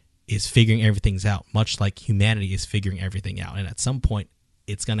is figuring everything out, much like humanity is figuring everything out. And at some point,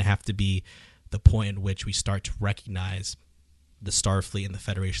 it's going to have to be the point in which we start to recognize the Starfleet and the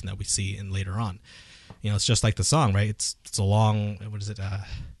Federation that we see in later on. It's just like the song, right? It's a long,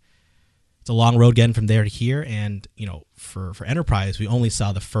 it's a long road getting from there to here. And, for Enterprise, we only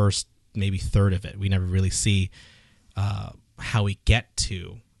saw the first maybe third of it. We never really see how we get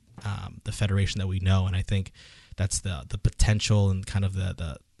to the Federation that we know. And I think that's the potential and kind of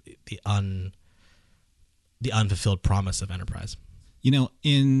the unfulfilled promise of Enterprise.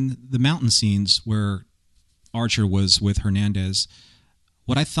 In the mountain scenes where Archer was with Hernandez,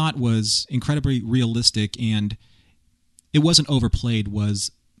 what I thought was incredibly realistic and it wasn't overplayed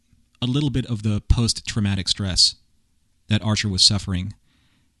was a little bit of the post-traumatic stress that Archer was suffering.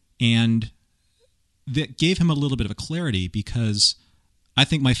 And that gave him a little bit of a clarity, because I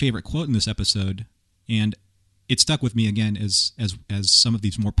think my favorite quote in this episode, and it stuck with me again as some of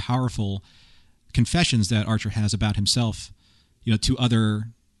these more powerful confessions that Archer has about himself,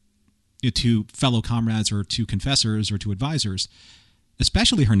 to fellow comrades or to confessors or to advisors,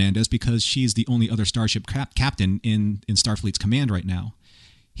 especially Hernandez, because she's the only other Starship Captain in Starfleet's command right now.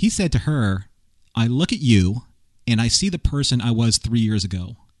 He said to her, "I look at you and I see the person I was 3 years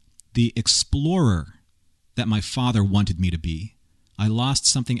ago, the explorer that my father wanted me to be. I lost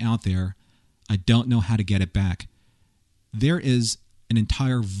something out there. I don't know how to get it back." There is an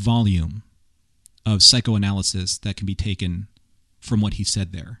entire volume of psychoanalysis that can be taken from what he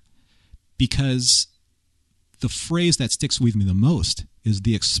said there, because the phrase that sticks with me the most is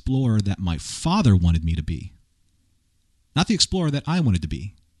the explorer that my father wanted me to be, not the explorer that I wanted to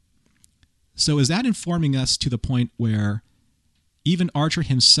be. So is that informing us to the point where even Archer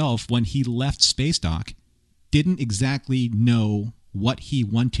himself, when he left Space Dock, didn't exactly know what he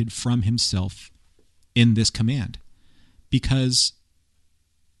wanted from himself in this command? Because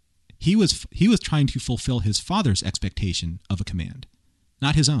he was trying to fulfill his father's expectation of a command,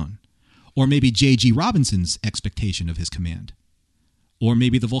 not his own. Or maybe J.G. Robinson's expectation of his command. Or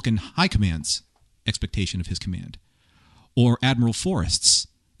maybe the Vulcan High Command's expectation of his command. Or Admiral Forrest's.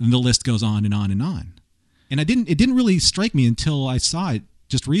 And the list goes on and on and on. And it didn't really strike me until I saw it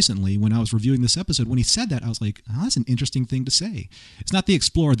just recently when I was reviewing this episode. When he said that, I was like, oh, that's an interesting thing to say. It's not the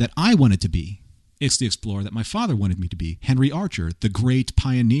explorer that I wanted to be. It's the explorer that my father wanted me to be. Henry Archer, the great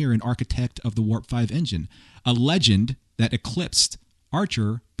pioneer and architect of the Warp 5 engine. A legend that eclipsed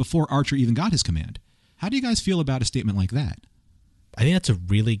Archer before Archer even got his command. How do you guys feel about a statement like that? I think that's a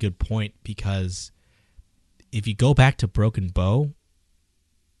really good point, because if you go back to Broken Bow,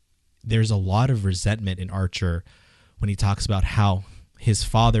 there's a lot of resentment in Archer when he talks about how his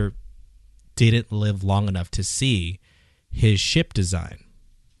father didn't live long enough to see his ship design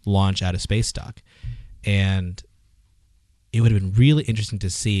launch out of Space Dock. And it would have been really interesting to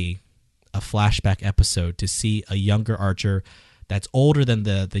see a flashback episode, to see a younger Archer that's older than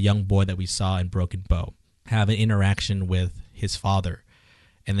the young boy that we saw in Broken Bow have an interaction with his father,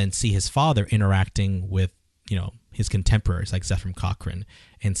 and then see his father interacting with, his contemporaries like Zefram Cochrane,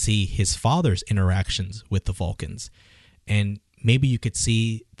 and see his father's interactions with the Vulcans. And maybe you could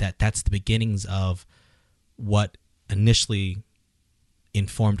see that that's the beginnings of what initially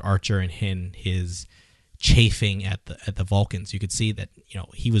informed Archer and his chafing at the Vulcans. You could see that,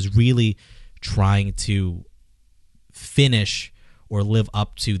 he was really trying to finish or live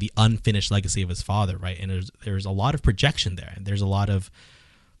up to the unfinished legacy of his father, right? And there's a lot of projection there, and there's a lot of,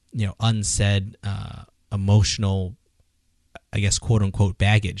 unsaid, emotional, I guess, quote unquote,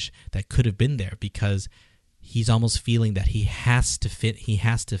 baggage that could have been there, because he's almost feeling that he has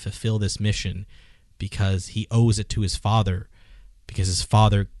to fulfill this mission because he owes it to his father, because his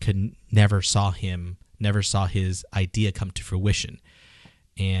father never saw his idea come to fruition.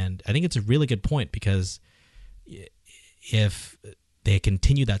 And I think it's a really good point, because if they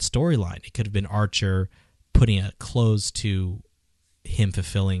continue that storyline, it could have been Archer putting a close to him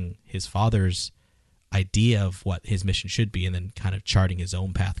fulfilling his father's idea of what his mission should be, and then kind of charting his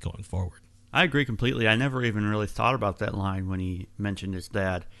own path going forward. I agree completely. I never even really thought about that line when he mentioned his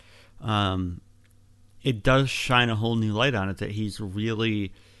dad. It does shine a whole new light on it, that he's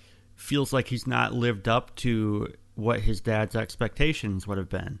really feels like he's not lived up to what his dad's expectations would have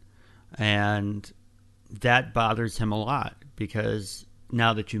been. And that bothers him a lot, because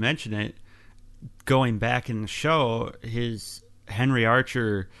now that you mention it, going back in the show, his Henry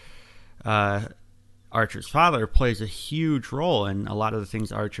Archer, Archer's father, plays a huge role in a lot of the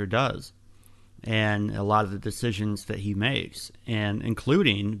things Archer does and a lot of the decisions that he makes, and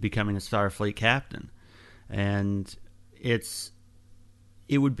including becoming a Starfleet captain. And it's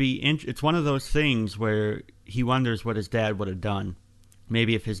one of those things where he wonders what his dad would have done.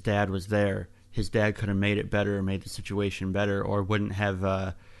 Maybe if his dad was there, his dad could have made it better, or made the situation better, or would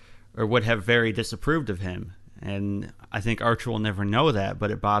have very disapproved of him. And I think Archer will never know that,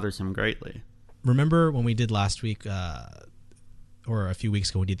 but it bothers him greatly. Remember when we did last week, or a few weeks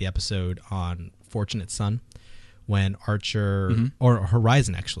ago, we did the episode on Fortunate Son, when Archer, or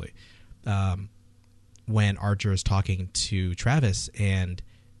Horizon actually, when Archer is talking to Travis, and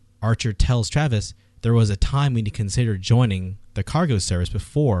Archer tells Travis there was a time when he considered joining the cargo service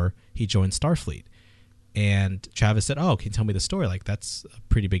before he joined Starfleet. And Travis said, "Oh, can you tell me the story? Like, that's a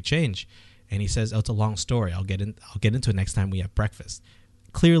pretty big change." And he says, "Oh, it's a long story. I'll get into it next time we have breakfast."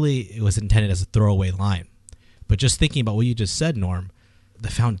 Clearly, it was intended as a throwaway line. But just thinking about what you just said, Norm, the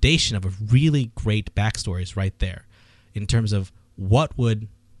foundation of a really great backstory is right there, in terms of what would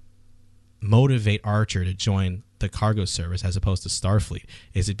motivate Archer to join the cargo service as opposed to Starfleet.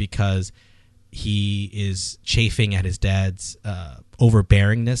 Is it because he is chafing at his dad's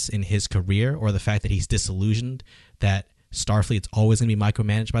overbearingness in his career, or the fact that he's disillusioned that Starfleet's always going to be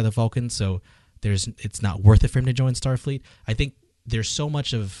micromanaged by the Vulcans, so it's not worth it for him to join Starfleet? I think there's so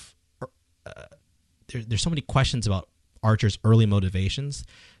much of there's so many questions about Archer's early motivations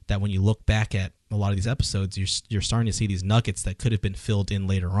that when you look back at a lot of these episodes, you're starting to see these nuggets that could have been filled in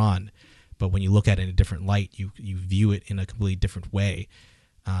later on. But when you look at it in a different light, you view it in a completely different way.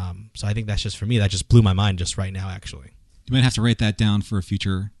 So I think that's just, for me, that just blew my mind just right now, actually. You might have to write that down for a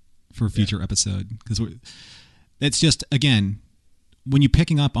future episode, because it's just, again, when you're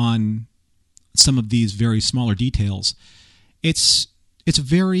picking up on some of these very smaller details, it's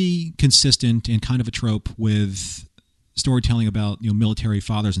very consistent and kind of a trope with storytelling about military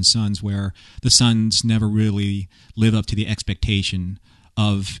fathers and sons, where the sons never really live up to the expectation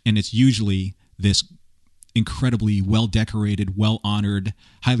of, and it's usually this incredibly well-decorated, well-honored,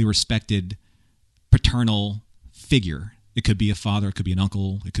 highly respected paternal figure. It could be a father, it could be an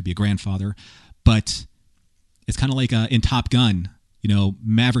uncle, it could be a grandfather, but it's kind of like in Top Gun,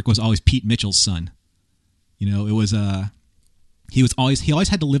 Maverick was always Pete Mitchell's son. It was he always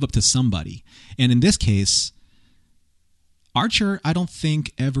had to live up to somebody. And in this case, Archer, I don't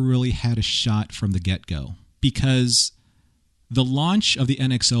think ever really had a shot from the get-go, because the launch of the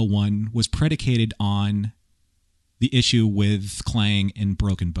NX-01 was predicated on the issue with Clang and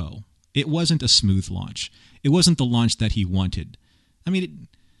Broken Bow. It wasn't a smooth launch. It wasn't the launch that he wanted. I mean,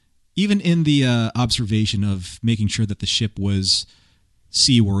 even in the observation of making sure that the ship was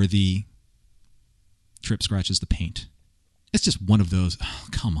seaworthy, Trip scratches the paint. It's just one of those, oh,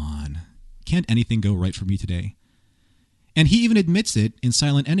 come on. Can't anything go right for me today? And he even admits it in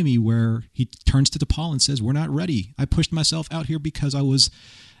Silent Enemy, where he turns to DePaul and says, "We're not ready. I pushed myself out here because I was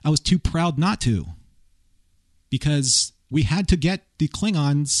too proud not to. Because we had to get the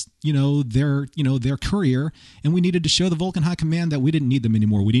Klingons, their courier, and we needed to show the Vulcan High Command that we didn't need them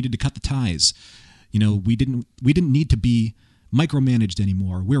anymore. We needed to cut the ties. We didn't need to be micromanaged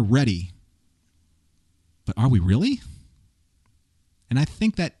anymore. We're ready." But are we really? And I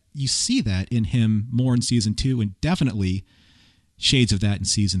think that you see that in him more in Season 2, and definitely shades of that in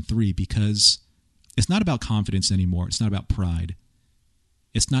Season 3, because it's not about confidence anymore. It's not about pride.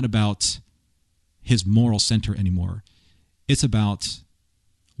 It's not about his moral center anymore. It's about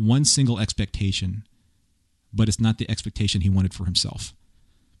one single expectation, but it's not the expectation he wanted for himself.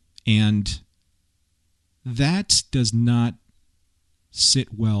 And that does not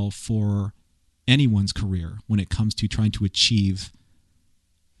sit well for anyone's career when it comes to trying to achieve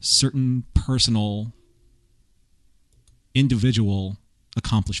certain personal, individual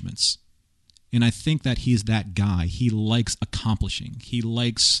accomplishments. And I think that he's that guy. He likes accomplishing. He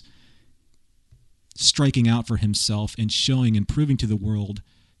likes striking out for himself and showing and proving to the world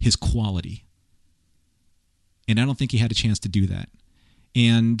his quality. And I don't think he had a chance to do that.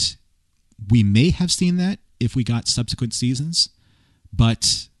 And we may have seen that if we got subsequent seasons,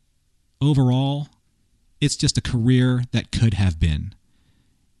 but overall, it's just a career that could have been.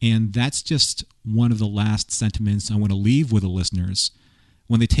 And that's just one of the last sentiments I want to leave with the listeners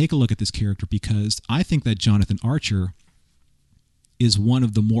when they take a look at this character, because I think that Jonathan Archer is one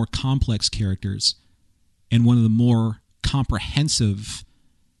of the more complex characters and one of the more comprehensive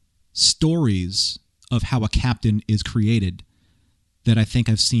stories of how a captain is created that I think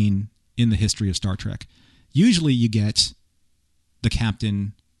I've seen in the history of Star Trek. Usually you get the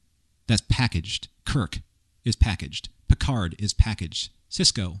captain that's packaged. Kirk is packaged. Picard is packaged.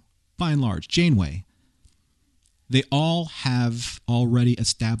 Sisko, by and large, Janeway. They all have already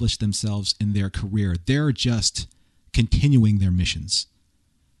established themselves in their career. They're just continuing their missions.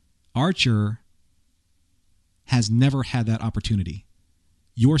 Archer has never had that opportunity.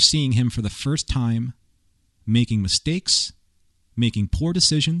 You're seeing him for the first time making mistakes, making poor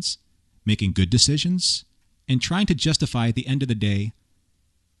decisions, making good decisions, and trying to justify at the end of the day,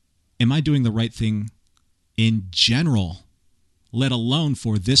 am I doing the right thing in general, let alone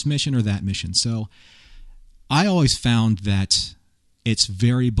for this mission or that mission? So I always found that it's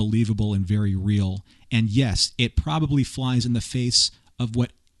very believable and very real. And yes, it probably flies in the face of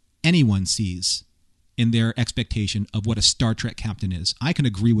what anyone sees in their expectation of what a Star Trek captain is. I can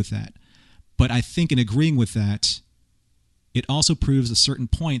agree with that. But I think in agreeing with that, it also proves a certain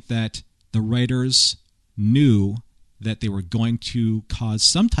point that the writers knew that they were going to cause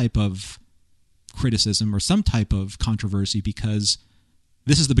some type of criticism or some type of controversy, because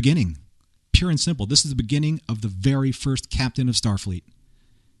this is the beginning. Pure and simple. This is the beginning of the very first captain of Starfleet.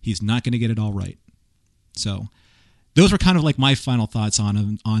 He's not going to get it all right. So those were kind of like my final thoughts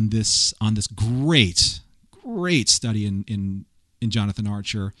on this great study in Jonathan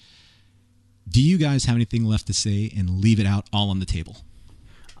Archer. Do you guys have anything left to say and leave it out all on the table?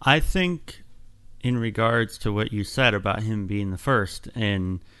 I think in regards to what you said about him being the first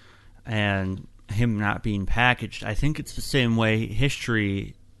and him not being packaged, I think it's the same way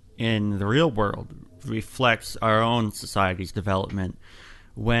history in the real world reflects our own society's development.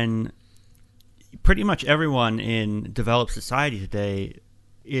 When pretty much everyone in developed society today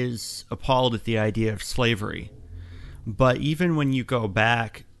is appalled at the idea of slavery. But even when you go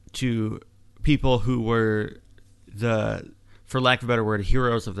back to people who were for lack of a better word,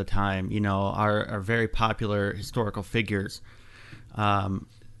 heroes of the time, are very popular historical figures,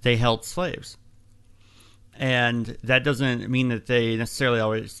 they held slaves. And that doesn't mean that they necessarily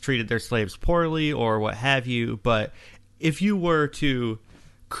always treated their slaves poorly or what have you, but if you were to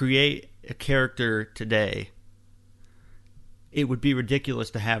create a character today, it would be ridiculous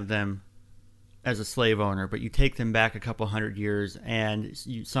to have them as a slave owner, but you take them back a couple hundred years and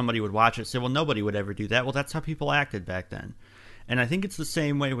somebody would watch it and say, well, nobody would ever do that. Well, that's how people acted back then. And I think it's the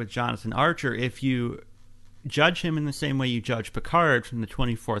same way with Jonathan Archer. If you judge him in the same way you judge Picard from the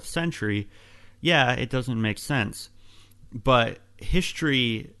 24th century, yeah, it doesn't make sense. But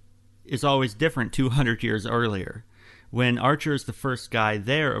history is always different 200 years earlier. When Archer is the first guy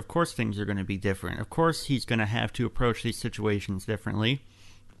there, of course things are going to be different. Of course he's going to have to approach these situations differently,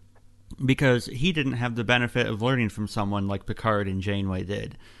 because he didn't have the benefit of learning from someone like Picard and Janeway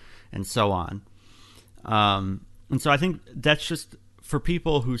did, and so on. And so I think that's just for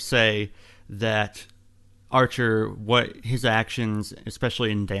people who say that Archer, what his actions,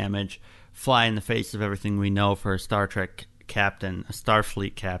 especially in Damage, fly in the face of everything we know for a Star Trek captain, a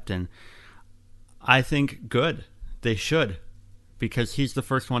Starfleet captain. I think good. They should, because he's the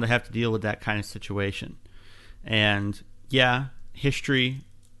first one to have to deal with that kind of situation. And yeah, history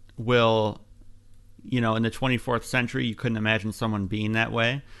will, in the 24th century, you couldn't imagine someone being that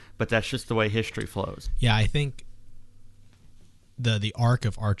way, but that's just the way history flows. Yeah, I think the arc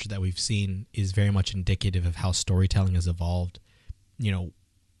of Archer that we've seen is very much indicative of how storytelling has evolved. In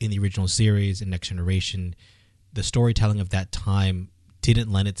the original series and Next Generation, the storytelling of that time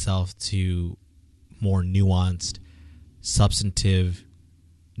didn't lend itself to more nuanced, substantive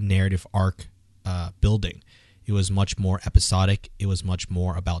narrative arc building. It was much more episodic. It was much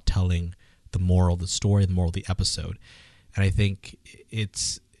more about telling the moral of the story, the moral of the episode. And I think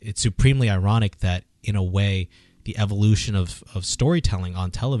it's supremely ironic that, in a way, the evolution of storytelling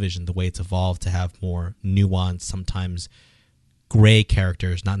on television, the way it's evolved to have more nuanced, sometimes gray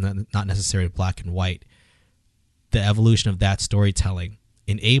characters, not necessarily black and white, the evolution of that storytelling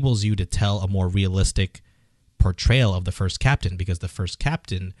enables you to tell a more realistic portrayal of the first captain, because the first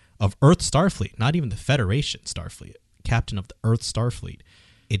captain of Earth Starfleet, not even the Federation Starfleet, captain of the Earth Starfleet,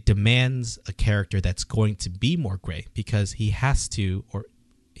 it demands a character that's going to be more gray, because he has to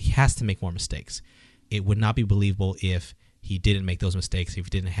make more mistakes. It would not be believable if he didn't make those mistakes, if he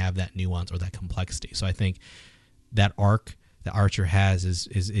didn't have that nuance or that complexity. So I think that arc that Archer has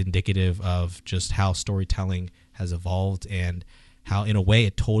is indicative of just how storytelling has evolved, and how, in a way,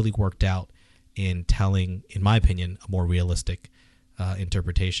 it totally worked out in telling, in my opinion, a more realistic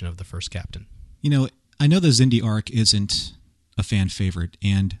interpretation of the first captain. I know the Xindi arc isn't a fan favorite,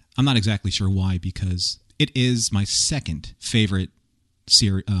 and I'm not exactly sure why, because it is my second favorite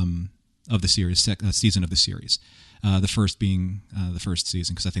of the series, season of the series. The first being the first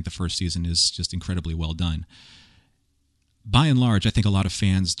season, because I think the first season is just incredibly well done. By and large, I think a lot of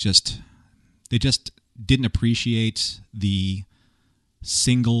fans just didn't appreciate the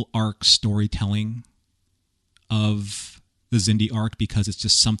single arc storytelling of the Xindi arc, because it's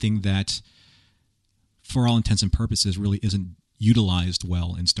just something that, for all intents and purposes, really isn't utilized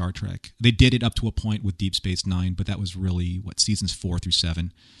well in Star Trek. They did it up to a point with Deep Space Nine, but that was really, seasons 4 through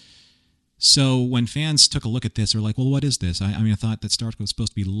 7. So when fans took a look at this, they're like, well, what is this? I thought that Star Trek was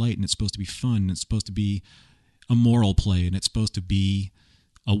supposed to be light, and it's supposed to be fun, and it's supposed to be a moral play, and it's supposed to be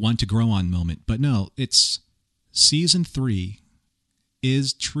a one to grow on moment. But no, it's season 3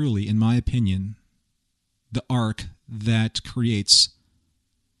 is truly, in my opinion, the arc that creates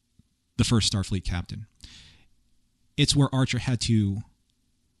the first Starfleet captain. It's where Archer had to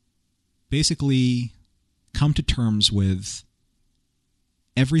basically come to terms with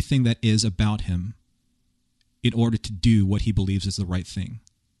everything that is about him in order to do what he believes is the right thing.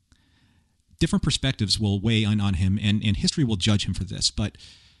 Different perspectives will weigh on him, and history will judge him for this, but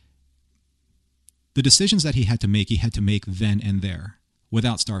the decisions that he had to make then and there,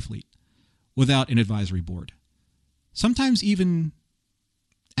 without Starfleet, without an advisory board, sometimes even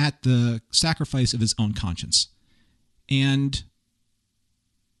at the sacrifice of his own conscience. And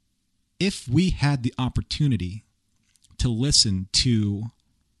if we had the opportunity to listen to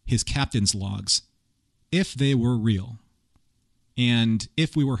his captain's logs, if they were real, and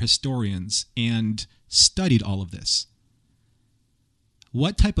if we were historians and studied all of this,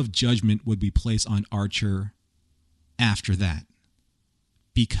 what type of judgment would we place on Archer after that?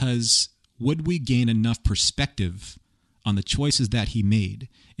 Because would we gain enough perspective on the choices that he made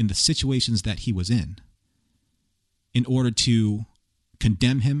in the situations that he was in order to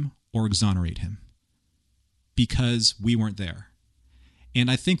condemn him or exonerate him? Because we weren't there. And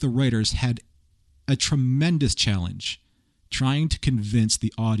I think the writers had a tremendous challenge trying to convince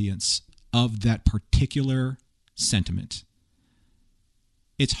the audience of that particular sentiment.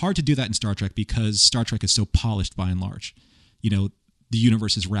 It's hard to do that in Star Trek because Star Trek is so polished by and large. You know, the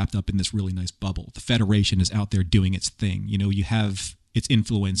universe is wrapped up in this really nice bubble. The Federation is out there doing its thing. You know, you have its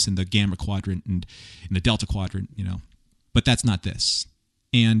influence in the Gamma Quadrant and in the Delta Quadrant, you know. But that's not this.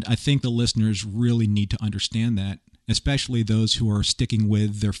 And I think the listeners really need to understand that, especially those who are sticking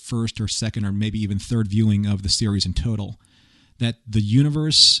with their first or second or maybe even third viewing of the series in total, that the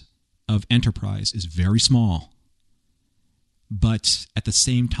universe of Enterprise is very small. But at the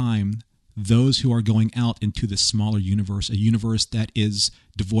same time, those who are going out into this smaller universe, a universe that is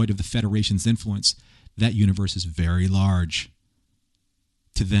devoid of the Federation's influence, that universe is very large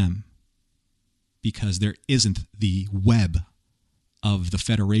to them because there isn't the web of the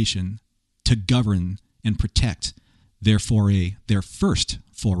Federation to govern and protect their first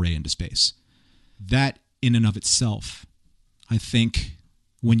foray into space. That in and of itself, I think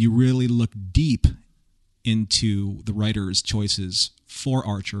when you really look deep into the writer's choices for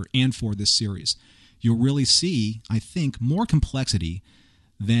Archer and for this series, you'll really see, I think, more complexity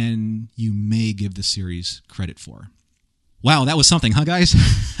than you may give the series credit for. Wow, that was something, huh, guys?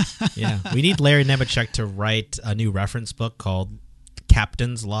 Yeah, we need Larry Nemeczek to write a new reference book called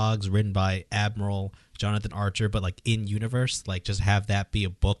Captain's Logs, written by Admiral Jonathan Archer, but like in universe, like just have that be a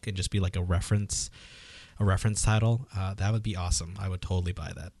book and just be like a reference title. That would be awesome. I would totally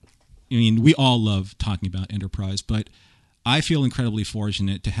buy that. I mean, we all love talking about Enterprise, but I feel incredibly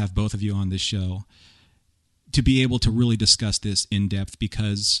fortunate to have both of you on this show to be able to really discuss this in depth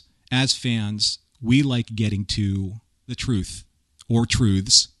because as fans, we like getting to the truth or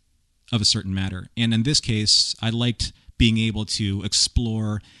truths of a certain matter. And in this case, I liked being able to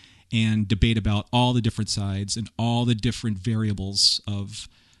explore and debate about all the different sides and all the different variables of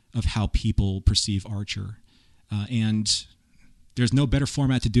how people perceive Archer. And there's no better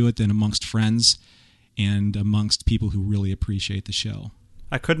format to do it than amongst friends and amongst people who really appreciate the show.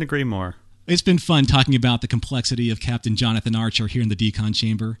 I couldn't agree more. It's been fun talking about the complexity of Captain Jonathan Archer here in the Decon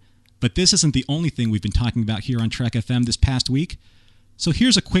Chamber, but this isn't the only thing we've been talking about here on Trek FM this past week. So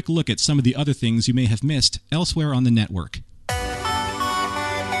here's a quick look at some of the other things you may have missed elsewhere on the network.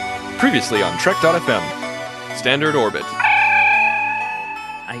 Previously on Trek.fm, Standard Orbit.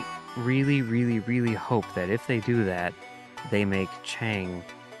 I really, really, really hope that if they do that, they make Chang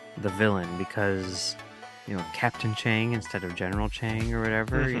the villain because, you know, Captain Chang instead of General Chang or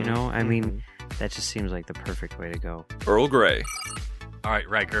whatever, you know? I mean, that just seems like the perfect way to go. Earl Grey. All right,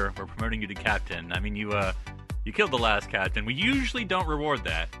 Riker, we're promoting you to captain. I mean, you killed the last captain. We usually don't reward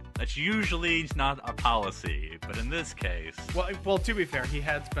that. That's usually not a policy, but in this case... Well, to be fair, he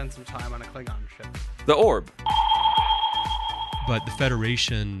had spent some time on a Klingon ship. The Orb. But the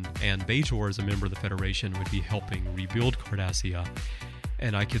Federation and Bajor as a member of the Federation would be helping rebuild Cardassia.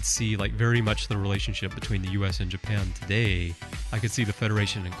 And I could see, like, very much the relationship between the U.S. and Japan today. I could see the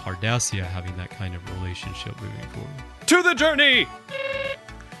Federation and Cardassia having that kind of relationship moving forward. To the journey!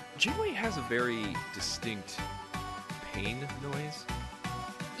 Janeway has a very distinct pain noise.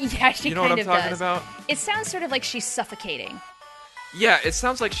 Yeah, she you know kind what I'm of talking does. about? It sounds sort of like she's suffocating. Yeah, it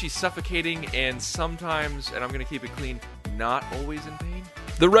sounds like she's suffocating and sometimes, and I'm going to keep it clean, not always in pain.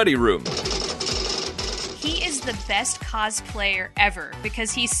 The Ready Room. He is the best cosplayer ever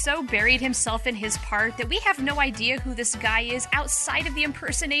because he's so buried himself in his part that we have no idea who this guy is outside of the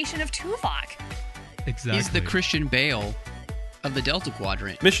impersonation of Tuvok. Exactly. He's the Christian Bale of the Delta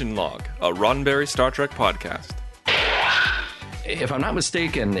Quadrant. Mission Log, a Roddenberry Star Trek podcast. If I'm not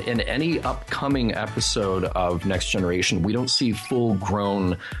mistaken, in any upcoming episode of Next Generation, we don't see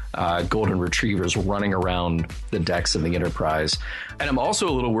full-grown golden retrievers running around the decks of the Enterprise. And I'm also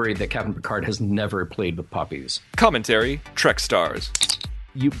a little worried that Captain Picard has never played with puppies. Commentary, Trek Stars.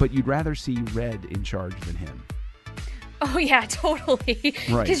 But you'd rather see Red in charge than him. Oh yeah, totally.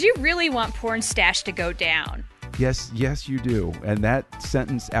 Right. Because you really want Porn Stash to go down. Yes, you do. And that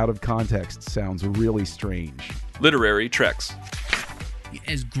sentence out of context sounds really strange. Literary Treks.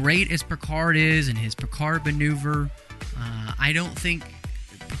 As great as Picard is and his Picard maneuver, I don't think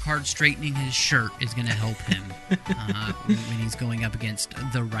Picard straightening his shirt is going to help him when he's going up against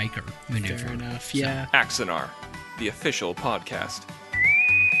the Riker maneuver. Fair enough, yeah. Axonar, the official podcast.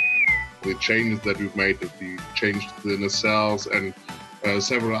 The changes that we've made, that we changed the nacelles and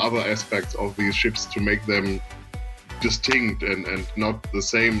several other aspects of these ships to make them distinct and not the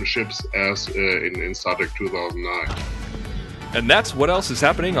same ships as in Star Trek 2009. And that's what else is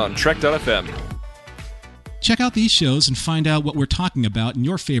happening on Trek.fm. Check out these shows and find out what we're talking about in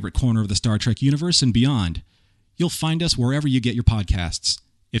your favorite corner of the Star Trek universe and beyond. You'll find us wherever you get your podcasts.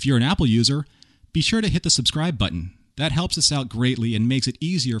 If you're an Apple user, be sure to hit the subscribe button. That helps us out greatly and makes it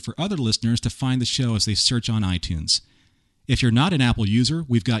easier for other listeners to find the show as they search on iTunes. If you're not an Apple user,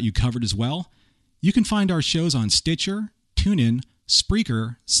 we've got you covered as well. You can find our shows on Stitcher, TuneIn,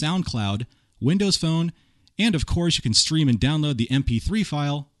 Spreaker, SoundCloud, Windows Phone, and of course you can stream and download the MP3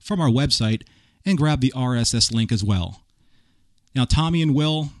 file from our website and grab the RSS link as well. Now, Tommy and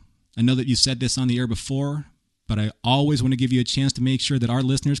Will, I know that you said this on the air before, but I always want to give you a chance to make sure that our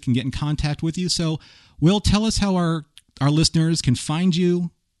listeners can get in contact with you. So, Will, tell us how our listeners can find you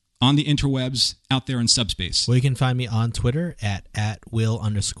on the interwebs out there in subspace. Well, you can find me on Twitter at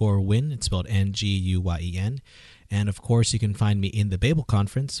Will_Win. It's spelled Nguyen. And, of course, you can find me in the Babel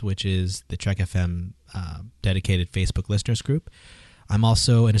Conference, which is the Trek FM dedicated Facebook listeners group. I'm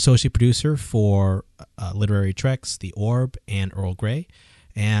also an associate producer for Literary Treks, The Orb, and Earl Grey.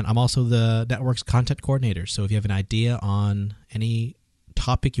 And I'm also the network's content coordinator. So if you have an idea on any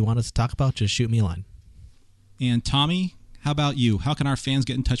topic you want us to talk about, just shoot me a line. And Tommy, how about you? How can our fans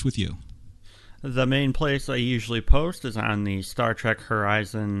get in touch with you? The main place I usually post is on the Star Trek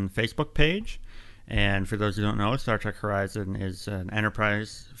Horizon Facebook page. And for those who don't know, Star Trek Horizon is an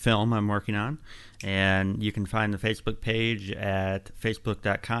Enterprise film I'm working on. And you can find the Facebook page at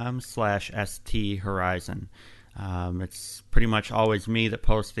facebook.com/STHorizon. It's pretty much always me that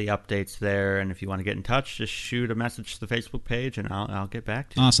posts the updates there. And if you want to get in touch, just shoot a message to the Facebook page and I'll get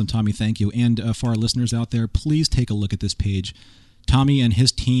back to you. Awesome, Tommy. Thank you. And for our listeners out there, please take a look at this page. Tommy and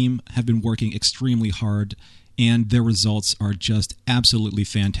his team have been working extremely hard, and their results are just absolutely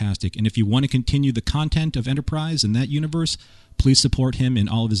fantastic. And if you want to continue the content of Enterprise in that universe, please support him in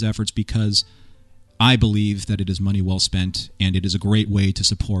all of his efforts, because I believe that it is money well spent, and it is a great way to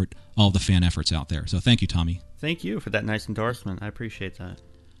support all the fan efforts out there. So thank you, Tommy. Thank you for that nice endorsement. I appreciate that.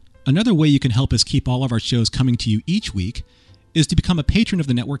 Another way you can help us keep all of our shows coming to you each week is to become a patron of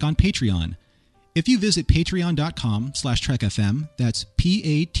the network on Patreon. If you visit patreon.com/trekfm, that's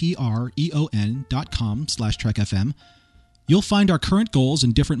patreon.com/trekfm, you'll find our current goals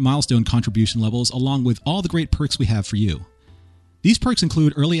and different milestone contribution levels, along with all the great perks we have for you. These perks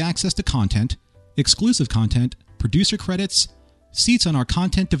include early access to content, exclusive content, producer credits, seats on our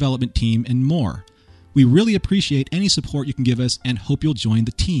content development team, and more. We really appreciate any support you can give us and hope you'll join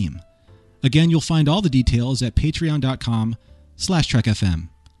the team. Again, you'll find all the details at patreon.com/trekfm.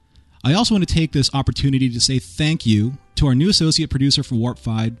 I also want to take this opportunity to say thank you to our new associate producer for Warp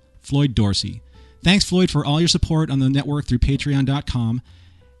 5, Floyd Dorsey. Thanks, Floyd, for all your support on the network through patreon.com.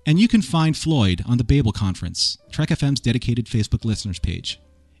 And you can find Floyd on the Babel Conference, Trek FM's dedicated Facebook listeners page.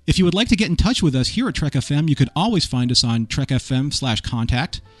 If you would like to get in touch with us here at Trek FM, you could always find us on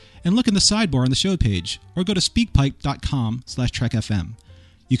trekfm/contact and look in the sidebar on the show page, or go to speakpipe.com/trekfm.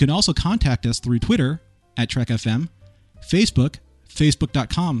 You can also contact us through Twitter at TrekFM, Facebook,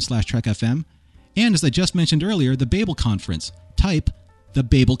 facebook.com/trekfm, and as I just mentioned earlier, the Babel Conference. Type the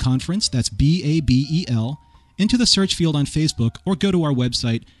Babel Conference, that's BABEL, into the search field on Facebook, or go to our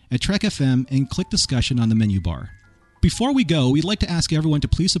website at Trek FM and click discussion on the menu bar. Before we go, we'd like to ask everyone to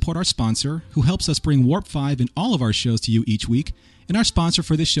please support our sponsor, who helps us bring Warp 5 and all of our shows to you each week, and our sponsor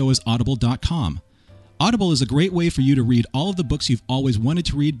for this show is Audible.com. Audible is a great way for you to read all of the books you've always wanted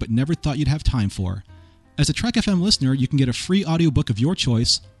to read but never thought you'd have time for. As a Trek FM listener, you can get a free audiobook of your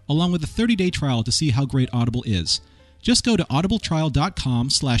choice, along with a 30-day trial to see how great Audible is. Just go to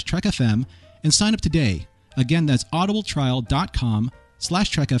audibletrial.com/trekfm and sign up today. Again, that's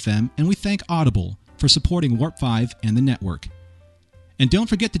audibletrial.com/trekfm, and we thank Audible for supporting Warp 5 and the network. And don't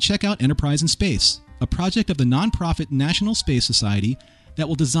forget to check out Enterprise in Space, a project of the nonprofit National Space Society that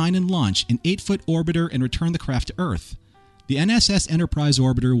will design and launch an 8-foot orbiter and return the craft to Earth. The NSS Enterprise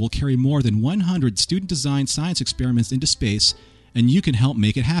orbiter will carry more than 100 student-designed science experiments into space, and you can help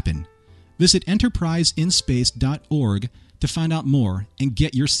make it happen. Visit enterpriseinspace.org to find out more and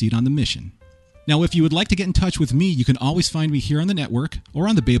get your seat on the mission. Now, if you would like to get in touch with me, you can always find me here on the network, or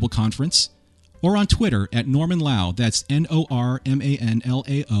on the Babel Conference, or on Twitter at Norman Lau, that's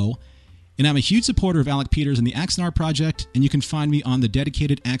NORMANLAO. And I'm a huge supporter of Alec Peters and the Axanar Project, and you can find me on the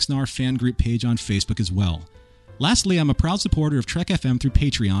dedicated Axanar fan group page on Facebook as well. Lastly, I'm a proud supporter of Trek FM through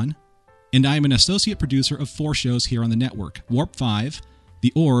Patreon, and I am an associate producer of 4 shows here on the network: Warp 5,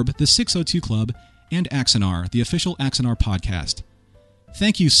 The Orb, The 602 Club, and Axanar, the official Axanar podcast.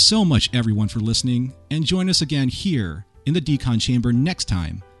 Thank you so much, everyone, for listening, and join us again here in the Decon Chamber next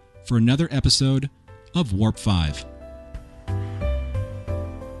time for another episode of Warp 5.